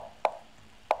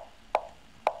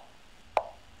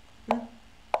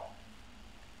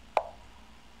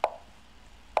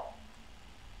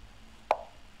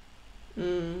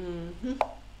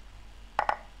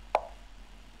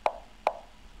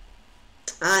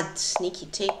 Ah, sneaky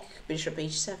take, bishop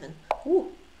h7.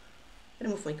 Ooh,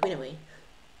 gotta move my queen away.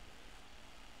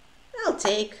 I'll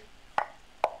take.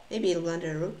 Maybe he'll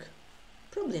blunder a rook.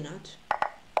 Probably not.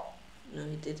 No,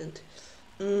 he didn't.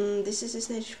 This is his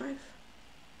h5.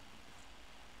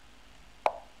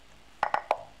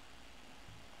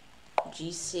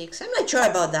 g6. I'm not sure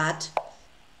about that.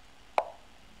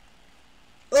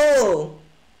 Oh,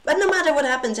 but no matter what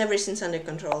happens, everything's under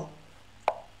control.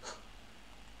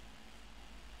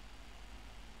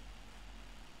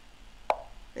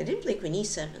 I didn't play queen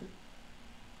e7.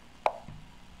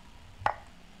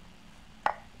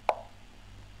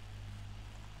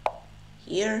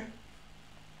 Here.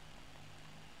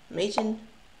 Mating.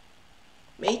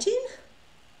 Mating?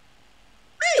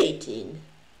 Mating.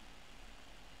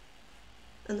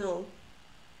 Oh no.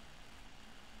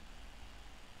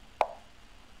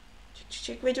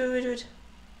 Check, wait. Do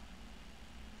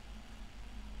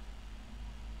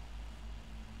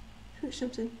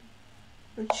something.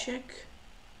 Or check.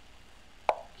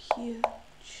 Here,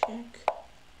 check.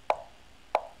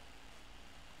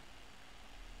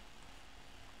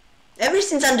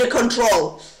 Everything's under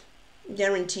control.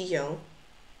 Guarantee you.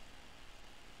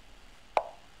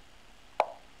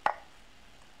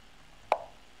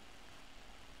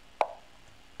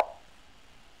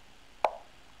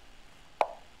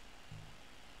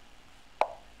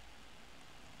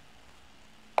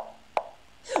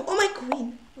 Oh, my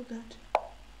queen. Oh god.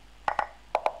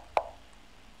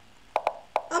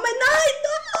 Oh, my knight.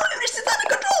 No, everything's under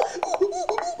control.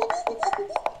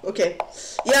 Okay.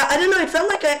 Yeah, I don't know. It felt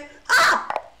like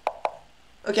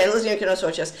Okay, losing cannot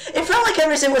swatch us. It felt like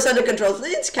everything was under control.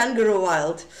 It's Kangaroo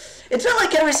Wild. It felt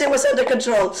like everything was under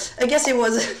control. I guess it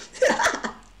wasn't.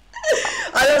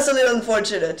 That's a little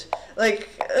unfortunate. Like,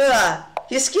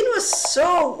 his skin was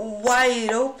so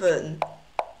wide open.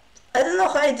 I don't know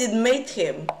how I did mate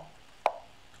him.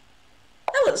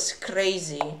 That was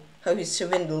crazy how he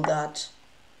swindled that.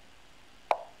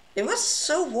 It was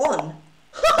so won.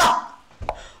 Oh,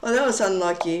 that was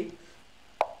unlucky.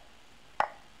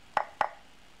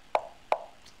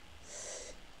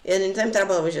 And in time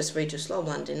trouble I was just way too slow,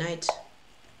 blunted knight.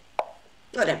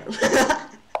 Whatever.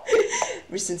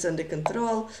 Everything's under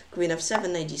control. Queen f7,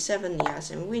 knight d7.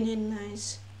 Yes, I'm winning.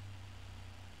 Nice.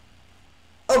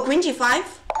 Oh, queen g5?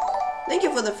 Thank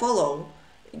you for the follow.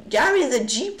 Gary the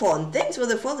G-Pawn. Thanks for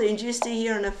the follow. You just stay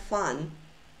here and have fun.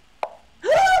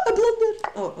 I blundered.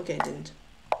 Oh, okay, I didn't.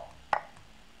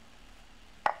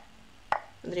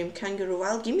 Dream Kangaroo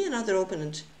Wild. Give me another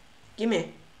opponent.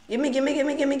 Gimme. Gimme.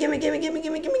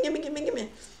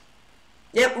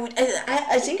 Yeah,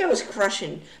 I think I was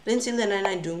crushing. Then still the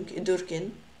 9-9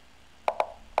 Durkin.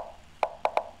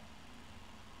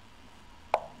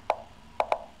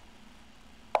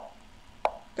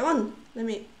 Come on, let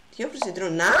me. The opposite draw.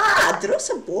 Nah, draws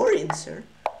are boring, sir.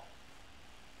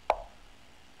 You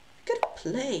gotta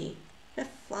play. Have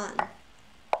fun.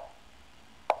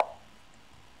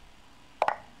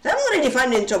 I'm already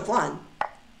finding top 1.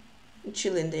 I'm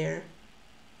chilling there.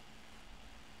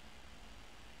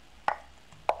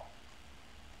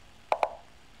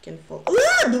 Can fall.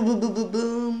 Boom,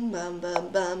 boom, bam, bam,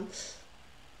 bam.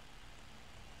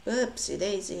 Oopsie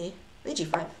daisy. Knight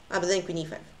g5. But then queen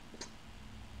e5.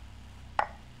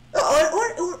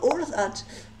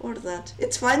 Or that.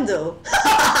 It's fine though.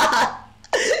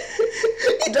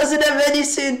 It doesn't have any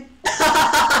sin.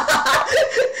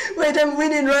 Wait, I'm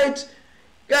winning, right?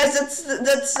 Guys,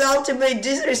 that's the ultimate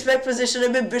disrespect position.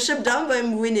 I'm a bishop down, but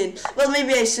I'm winning. Well,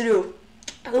 maybe I threw.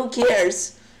 Who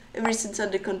cares? Everything's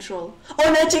under control.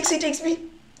 Oh, knight takes, he takes me.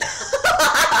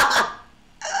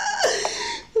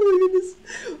 Oh my goodness.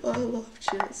 Oh, I love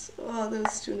chess. Oh, that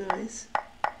was too nice.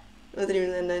 Not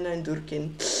even a 9-9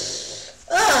 Durkin.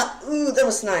 Ooh, that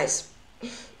was nice.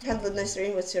 Handled nice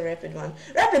ring. What's your rapid one?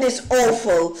 Rapid is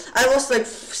awful. I lost like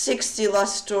 60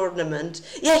 last tournament.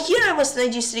 Yeah, here I was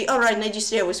knight g3. Alright, knight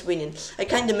g3 I was winning. I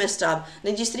kinda messed up.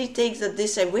 Knight g3 takes that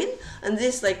this I win, and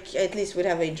this like at least would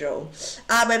have a draw.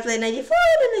 But I play knight d4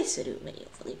 and I threw many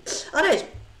hopefully. Alright.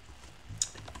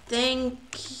 Thank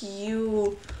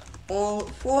you all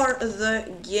for the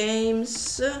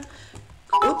games.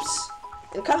 Oops.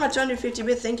 And Karma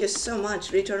 250-bit, thank you so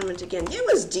much. Retournament again. Yeah, it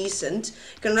was decent.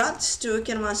 Congrats to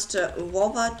Grandmaster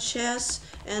Vova Chess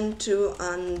and to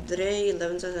Andre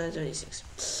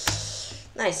 11,026.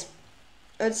 Nice.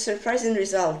 A surprising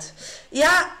result.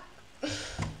 Yeah,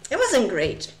 it wasn't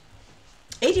great.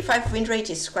 85 win rate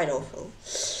is quite awful.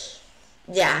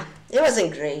 Yeah, it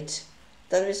wasn't great.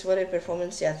 That was what a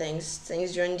performance. Yeah, thanks.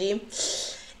 Thanks, John D.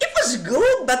 It was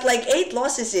good, but like 8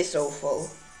 losses is awful.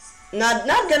 Not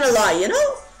gonna lie, you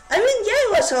know? I mean, yeah,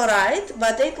 it was alright,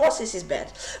 but 8 losses is bad.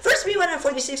 First, me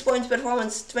 146 points,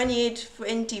 performance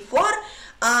 28-24.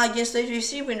 Against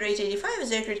LiveStream, win rate 85,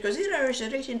 zero critical zero,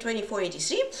 rating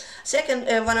 2483. Second,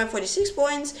 146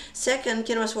 points. Second,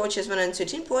 Canvas Watches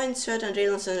 113 points. Third, Andrei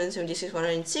 176,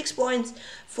 106 points.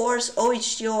 Fourth,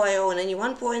 OHTOIO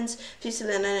 91 points. Fifth,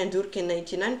 Lenin Durkin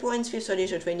 99 points. Fifth,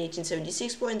 Auditor 2018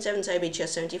 76 points. Seventh, IBHS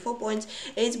 74 points.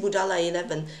 Eighth, Budala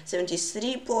 11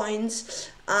 73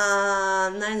 points.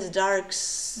 Ninth, Dark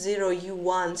 0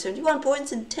 U1 71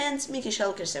 points. And 10th, Mickey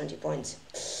Schelker 70 points.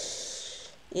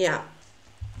 Yeah.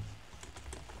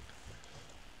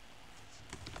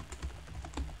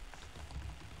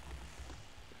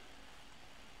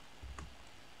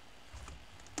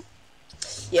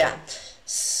 Yeah,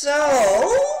 so,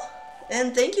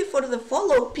 and thank you for the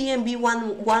follow,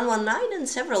 PMB1119 and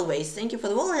several ways. Thank you for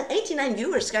the follow, and 89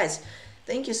 viewers, guys.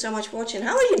 Thank you so much for watching.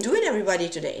 How are you doing, everybody,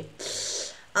 today?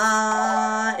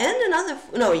 And another,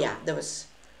 no, yeah, there was,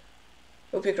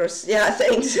 Cross. Yeah,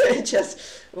 thanks, just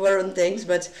weren't things,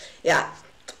 but yeah,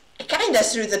 I kind of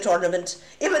threw the tournament.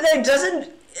 Even though it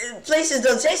doesn't, places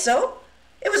don't say so,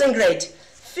 it wasn't great.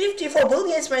 54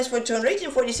 billions minus 42 rating,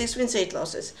 46 wins, 8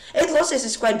 losses. 8 losses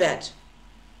is quite bad.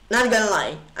 Not gonna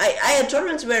lie. I had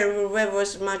tournaments where it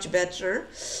was much better.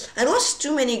 I lost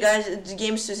too many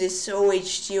games to this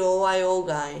OHTOIO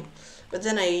guy. But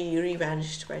then I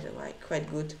revenged quite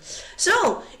good.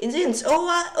 So, in the end,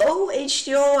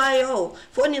 OHTOIO.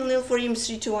 4-0 for him,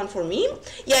 3-2-1 for me.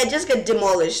 Yeah, I just got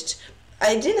demolished.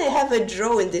 I didn't have a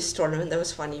draw in this tournament, that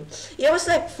was funny. Yeah, it was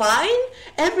like fine,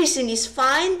 everything is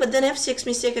fine, but then f6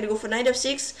 mistake, I go for knight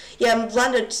f6. Yeah, I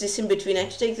blundered this in between, I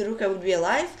had to take the rook, I would be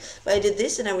alive, but I did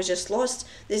this and I was just lost.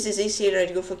 This is easier,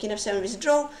 I'd go for king f7 with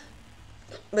draw,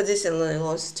 but this and I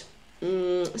lost.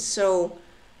 So,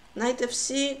 knight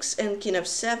f6 and king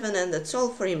f7, and that's all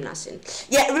for him, nothing.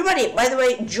 Yeah, everybody, by the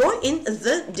way, join in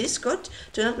the Discord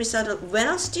to not miss out on when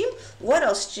I'll stream, what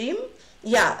I'll stream.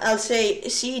 Yeah, I'll say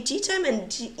CET time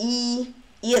and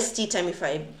EST time if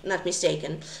I'm not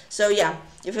mistaken. So yeah,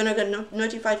 if you're not gonna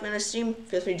notified when I stream,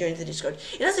 feel free to join the Discord.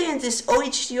 In other words, this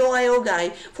OHTOIO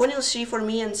guy, 4-0-3 for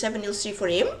me and 7-0-3 for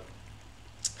him.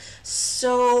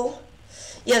 So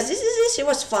yes, this it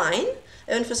was fine.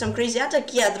 I went for some crazy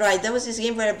attack. Yeah, right, that was this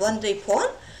game where I blundered a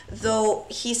pawn. Though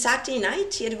he sacked a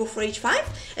knight, he had to go for h5,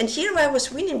 and here I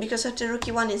was winning because after rook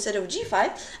e1 instead of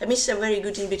g5, I missed a very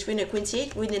good in between a queen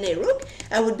c8, winning a rook.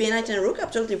 I would be a knight and a rook, I'm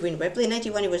totally winning. By playing knight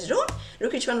e1, it was drawn,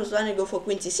 rook h1 was planning to go for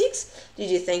queen c6,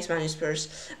 GG, thanks, Manus Spurs.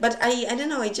 But I don't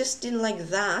know, I just didn't like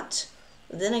that.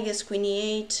 Then I guess queen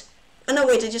e8. Oh no,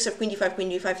 wait, I just have queen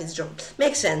d5 is drawn.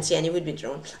 Makes sense, yeah, and it would be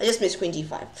drawn. I just missed queen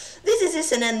d5.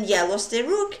 This, and then, yeah, lost the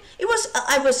rook.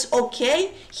 I was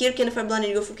okay. Here, kind of I blundered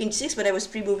to go for king d6, but I was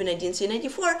pre-moving, I didn't see knight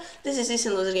d4. This,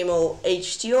 and lost the game of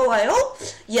HTOIO.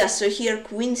 Yeah, so here,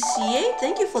 queen c8.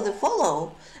 Thank you for the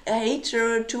follow.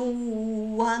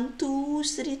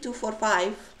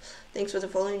 8-2-1-2-3-2-4-5. Thanks for the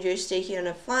follow. Enjoy, stay here and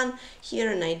have fun.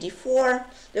 Here, knight d4.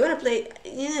 They want to play.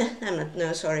 Yeah, I'm not.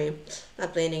 No, sorry,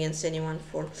 not playing against anyone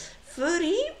for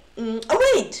 30. Oh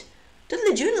wait,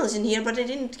 Totally Juno's in here, but I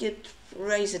didn't get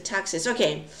raise the taxes.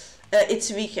 Okay, it's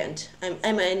weekend.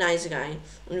 I'm a nice guy.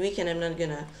 On weekend, I'm not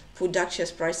gonna put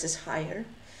Duchess prices higher.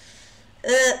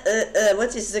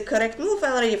 What is the correct move?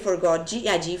 I already forgot.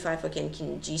 G5, okay,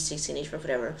 king G6 in H5,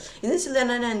 whatever. In this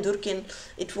Lenin and Durkin,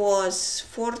 it was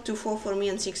 4-4 for me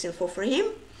and 6-4 for him.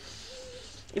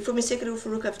 If for mistake, I go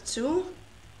for rook f2.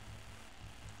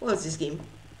 What's this game?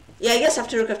 Yeah, I guess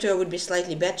after rook f2 I would be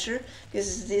slightly better,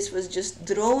 because this was just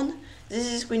drawn.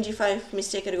 This is queen g5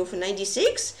 mistake, I go for knight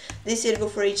d6. This here go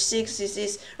for h6. This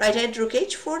is right, I had rook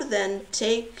h4, then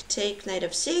take knight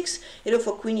f6. You know,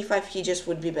 for queen e5 he just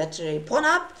would be better a pawn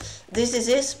up. This is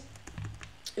this.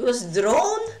 It was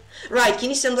drawn. Right, king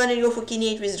e7 blind, I go for king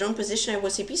e8 with drawn position. I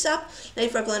was a piece up.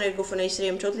 Knight 5 blind, I go for knight 3.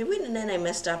 I'm totally win, and then I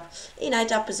messed up a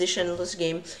knight up position. Lost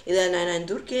game. 11-9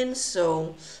 Durkin.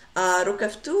 So rook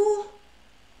f2.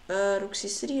 Rook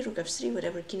c3, rook f3,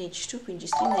 whatever, king h2, queen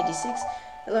g3, knight d6.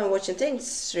 Hello, I'm watching. Thanks,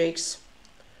 Strix.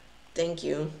 Thank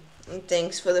you. And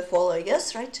thanks for the follow, I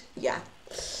guess, right? Yeah.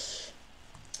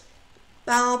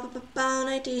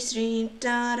 Knight a3,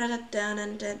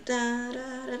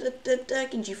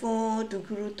 king g4,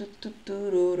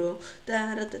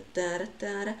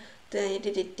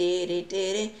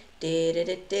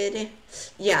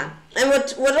 yeah. And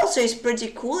what also is pretty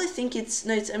cool, I think it's,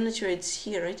 no, I'm not sure it's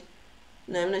here, right?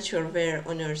 No, I'm not sure where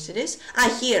on earth it is. Ah,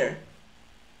 here.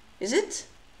 Is it?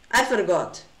 I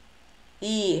forgot.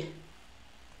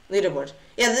 Leaderboard.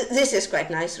 Yeah, this is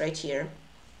quite nice right here.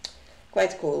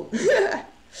 Quite cool.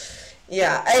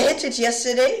 Yeah, I hit it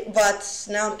yesterday, but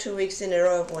now 2 weeks in a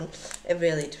row I've won a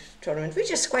valid tournament,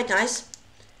 which is quite nice,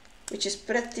 which is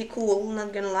pretty cool,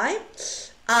 not gonna lie.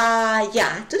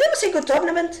 Yeah, today was a good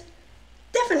tournament.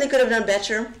 Definitely could have done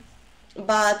better,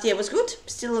 but yeah, it was good.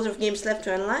 Still a lot of games left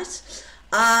to analyze.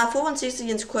 4-1-6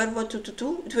 against Cuervo,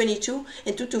 2-2-2, 22,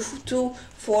 and 2-2-2,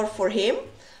 4 for him.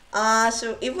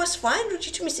 So it was fine. Rook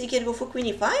g2 mistake, I'd go for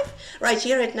queen e5. Right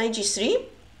here at knight g3.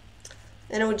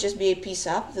 And it would just be a piece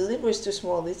up. The lead was too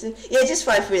small, isn't it? Yeah, just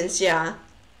 5 wins, yeah.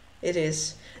 It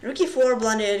is. Rook e4,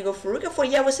 blunder, I'd go for rook e4.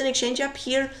 Yeah, was an exchange up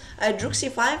here. Rook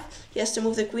c5. He has to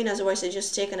move the queen, otherwise I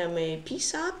just taken him a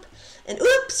piece up. And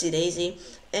oopsie daisy.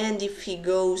 And if he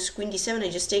goes queen d7, I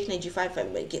just take knight g5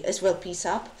 and make it as well piece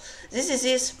up. This is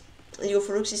this. I go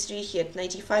for rook c3 here at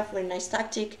knight e5, very nice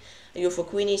tactic. I go for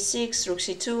queen e6, rook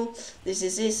c2, this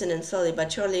is this, and then slowly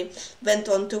but surely went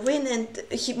on to win, and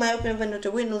my opponent went on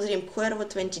to win, Ulrim Cuervo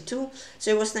 22,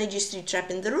 so it was knight g3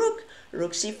 trapping the rook,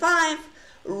 rook c5,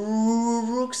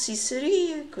 rook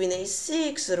c3, queen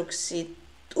a6, rook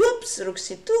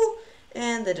c2,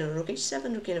 and then rook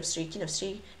h7, rook king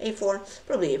f3, a4,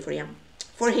 probably a4, yeah.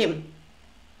 For him,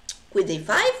 queen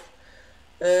a5,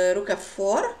 rook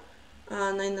f4,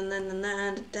 I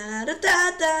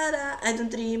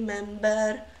don't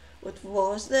remember what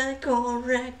was the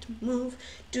correct move.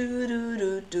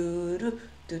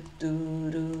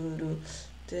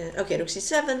 Okay, rook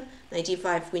c7, knight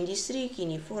e5, queen d3,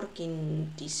 king e4,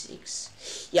 king d6.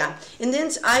 Yeah, and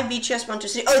then I beat chess 1, 2,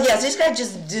 3. Oh yeah, this guy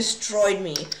just destroyed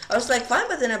me. I was like fine,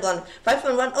 but then I blundered. 5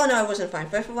 for 1. Oh no, I wasn't fine.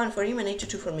 5 for 1 for him and 8 to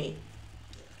 2 for me.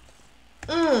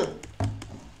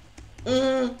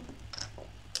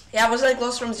 Yeah, I was like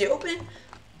lost from the opening.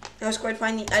 I was quite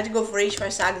fine. I had to go for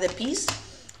h5, sag the piece.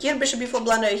 Here, bishop before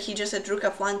blunder, he just had rook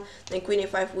f1, then queen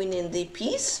a5, winning the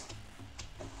piece.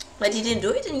 But he didn't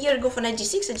do it, and here I go for knight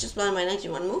d6, I just blundered my knight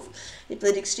in one move. He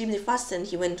played extremely fast, and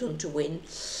he went on to win.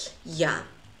 Yeah.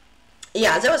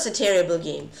 Yeah, that was a terrible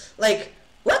game. Like,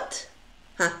 what?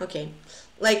 Huh, okay.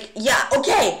 Like, yeah,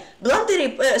 okay,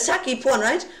 blunder sake pawn,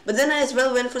 right? But then I as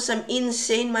well went for some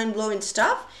insane mind-blowing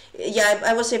stuff. Yeah,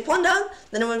 I was a pawn down,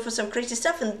 then I went for some crazy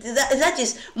stuff, and that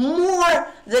is more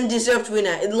than deserved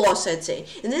winner. It lost, I'd say.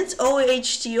 And then it's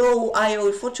OHTO, IO,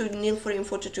 4-2 for him,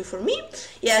 4-2 for me.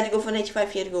 Yeah, I had to go for knight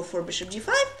e5, he had to go for bishop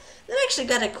g5. Then I actually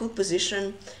got a cool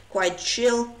position, quite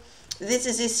chill. This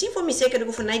is a c4 mistake, I had to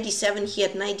go for knight d7, he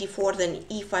had knight d4, then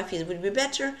e5 it would be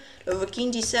better, over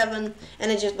king d7,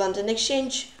 and I just blundered an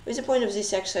exchange. What's the point of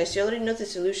this exercise? You already know the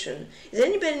solution. Is there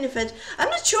any benefit? I'm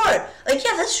not sure. Like,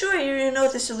 yeah, that's sure you already know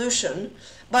the solution,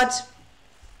 but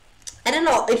I don't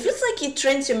know, it feels like it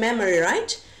trains your memory,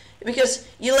 right? Because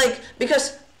you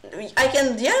because I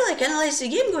can, yeah, like analyze the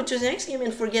game, go to the next game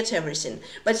and forget everything.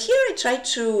 But here I try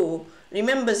to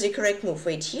remember the correct move.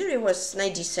 Wait, here it was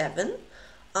knight d7.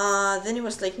 Then it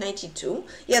was like 92.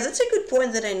 Yeah, that's a good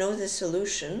point that I know the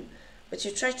solution, but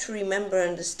you try to remember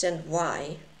and understand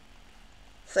why.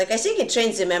 It's like, I think it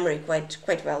trains the memory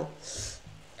quite well.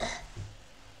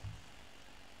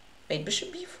 Wait,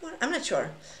 bishop b4? I'm not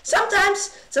sure.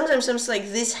 Sometimes something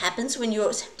like this happens when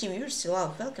you're 70 viewers still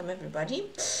out. Welcome everybody.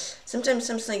 Sometimes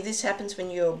something like this happens when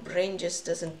your brain just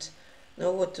doesn't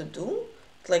know what to do.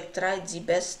 Like, try the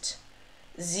bestest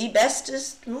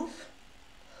move.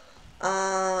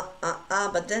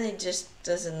 But then it just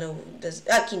doesn't know.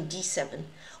 King d7.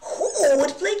 Who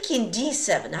would play king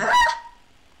d7? Huh?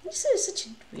 This is such a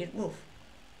weird move.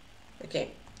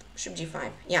 Okay, bishop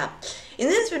g5. Yeah, and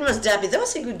then it's was Dabby. That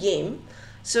was a good game.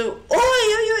 So,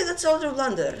 that's all the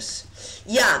blunders.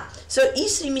 Yeah. So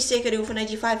e3 mistake I do for knight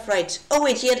e5, right? Oh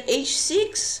wait, he had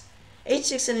h6, and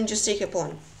then just take a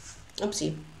pawn.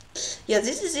 Oopsie. Yeah,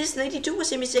 this is this. 92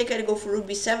 was a mistake. I had to go for rook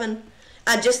b7.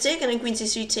 Just take, and then queen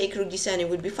c3, take rook d7, it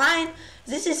would be fine.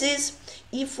 This is his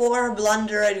e4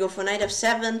 blunder. I'd go for knight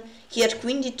f7. He had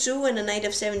queen d2, and a knight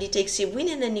f7, he takes, he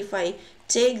winning, and if I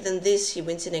take, then this, he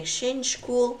wins in exchange,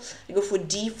 cool. I go for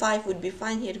d5, would be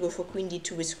fine. He had to go for queen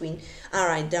d2 with queen.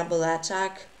 Alright, double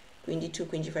attack. Queen d2,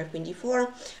 queen g5, queen d4.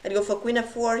 I'd go for queen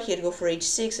f4, he had to go for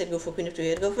h6, I'd go for queen f2, he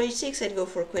had to go for h6, I'd go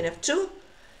for queen f2.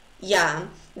 Yeah,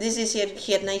 this is, he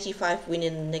had knight e5,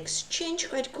 winning an exchange,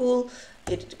 quite cool.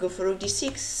 He had to go for rook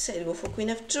d6, he had to go for queen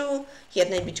f2, he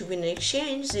had knight b2 win an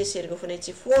exchange, this he had to go for knight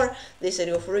c4, this he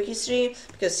had to go for rook e3,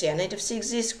 because yeah, knight f6,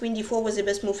 this, queen d4 was the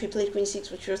best move, he played queen 6,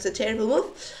 which was a terrible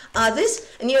move. This,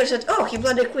 and here I said, oh, he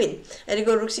blundered queen. I had to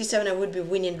go rook c7, I would be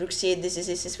winning, rook c8, this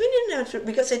is winning,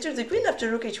 because I took the queen after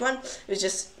rook h1, it was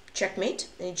just checkmate,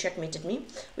 and he checkmated me,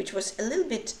 which was a little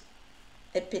bit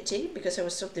a pity, because I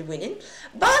was totally winning,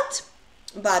 but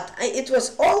but it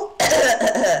was all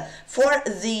for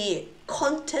the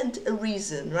content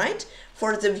reason, right?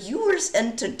 For the viewers'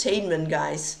 entertainment,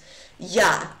 guys.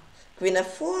 Yeah, queen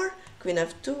f4, queen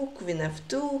f2, queen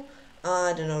f2.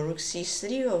 I don't know, rook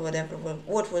c3 or whatever.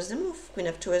 What was the move? Queen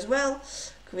f2 as well.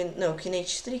 Queen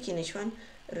h3, king h1.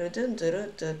 I don't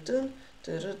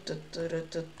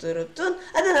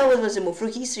know what was the move.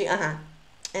 Rook e3,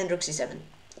 and rook c7.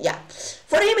 Yeah,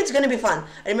 for him it's gonna be fun.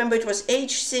 I remember it was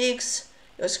h6.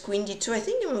 It was queen d2. I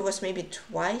think it was maybe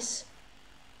twice.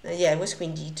 Yeah, it was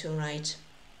queen d2, right?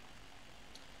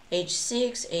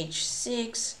 h6,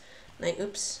 h6.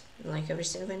 Oops, like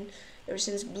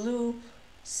everything's blue.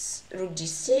 Rook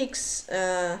d6,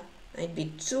 knight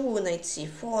b2, knight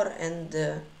c4, and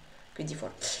queen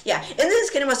d4. Yeah, and this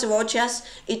is Grandmaster World Chess.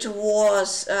 It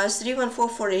was 3-1-4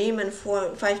 for him and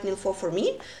 5-0-4 for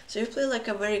me. So we played like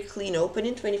a very clean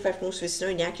opening, 25 moves with no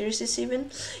inaccuracies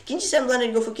even. King g7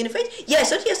 blundered, go for king f8. Yeah, I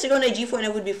thought he has to go knight g4 and I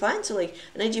would be fine. So like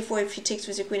knight g4, if he takes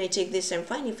with the queen, I take this, I'm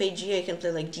fine. If hg, I can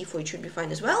play like d4, it should be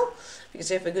fine as well. Because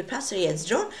I have a good passer, yeah, it's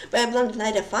drawn. But I blundered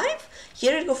knight f5.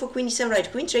 Here I go for queen e7, right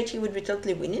queen trade, he would be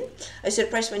totally winning. I was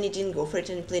surprised when he didn't go for it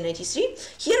and he played knight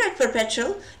e3. Here I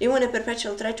perpetual, you want a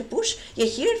perpetual, try to push. Yeah,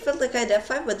 here it felt like I had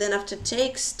f5, but then after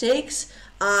takes,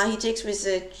 he takes with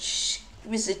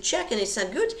the check and it's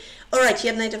not good. Alright,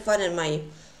 here knight f5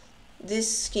 and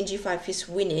this king g5 is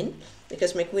winning.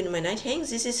 Because my queen and my knight hangs.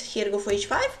 This is here go for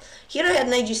h5. Here I had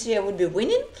knight g3, I would be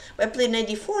winning. But I played knight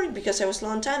d4 because I was low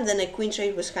on time. Then a queen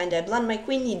trade was kind of blunt. My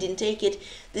queen, he didn't take it.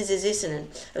 This is this, and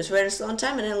I was very slow on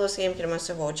time, and I lost the game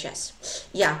Grandmaster World Chess.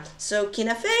 Yeah, so king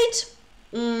f8,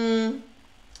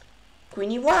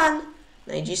 queen e1,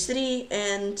 knight g3,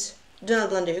 and do not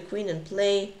blunder your queen and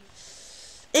play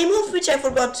a move which I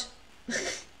forgot.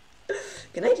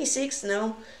 Knight e6,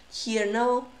 no. Here,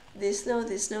 no. This no,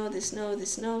 this no, this no,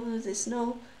 this no, this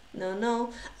no,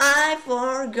 no. I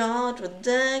forgot what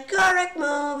the correct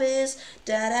move is.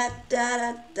 Da da da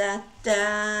da da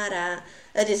da da.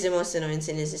 That is the most annoying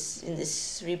thing in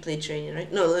this replay training,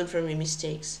 right? No, learn from your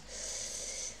mistakes.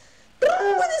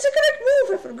 Oh, what is the correct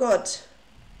move? I forgot.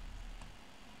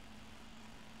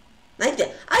 Like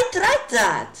that. I tried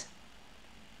that.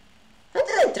 How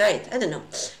did I try it? I don't know.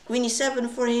 Queen e7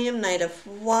 for him, knight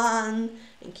f1,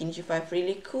 and king g5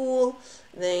 really cool.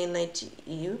 Then knight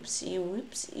whoops.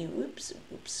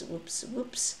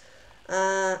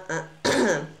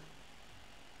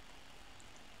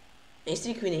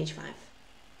 h3, queen h5,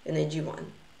 and then g1.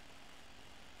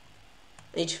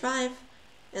 h5,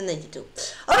 and knight d2.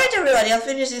 Alright everybody, I'll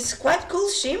finish this quite cool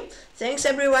stream. Thanks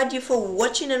everybody for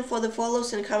watching and for the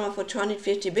follows and karma for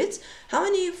 250 bits. How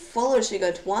many followers we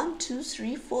got? 1, 2,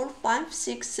 3, 4, 5,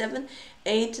 6, 7,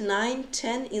 8, 9,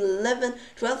 10, 11,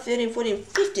 12, 13, 14,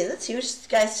 15. That's huge,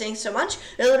 guys. Thanks so much.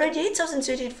 We're already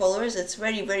 8,038 followers. That's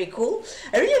very, very cool.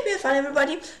 I really hope you had fun,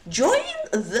 everybody. Join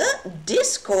the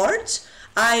Discord.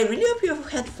 I really hope you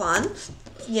had fun.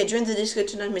 Yeah, join the Discord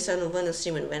to not miss out on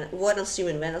Stream and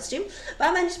Stream.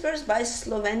 By Manny Spurs, by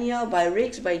Slovenia, by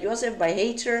Riggs, by Joseph, by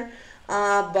Hater,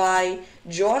 by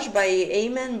Josh, by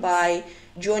Amen, by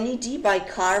Johnny D, by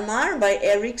Karmar, by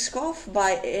Eric Skoff,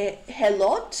 by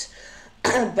Helot,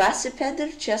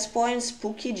 Bassipeder, Chesspoint,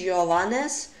 Spooky,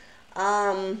 Giovannes.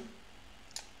 I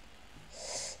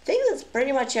think that's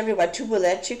pretty much everybody.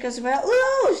 Tubulechic as well.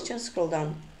 Oh, just scroll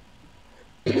down.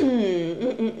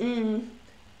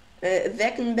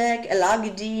 Weckenbeck,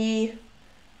 Elagdi,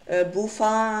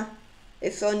 Bufa,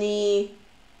 Ethoni,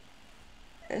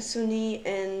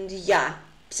 and yeah,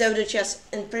 Pseudo Chess,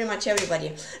 and pretty much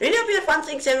everybody. Really hope you had fun.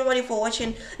 Thanks everybody for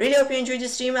watching. Really hope you enjoyed the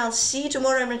stream. I'll see you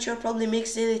tomorrow. I'm not sure, probably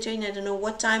mixed daily training. I don't know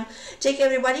what time. Take care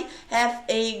everybody. Have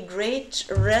a great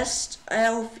rest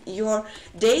of your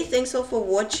day. Thanks all for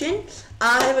watching.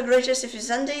 Have a great rest of your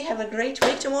Sunday. Have a great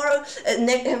week tomorrow.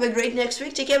 Have a great next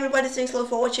week. Take care everybody. Thanks a lot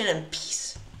for watching and peace.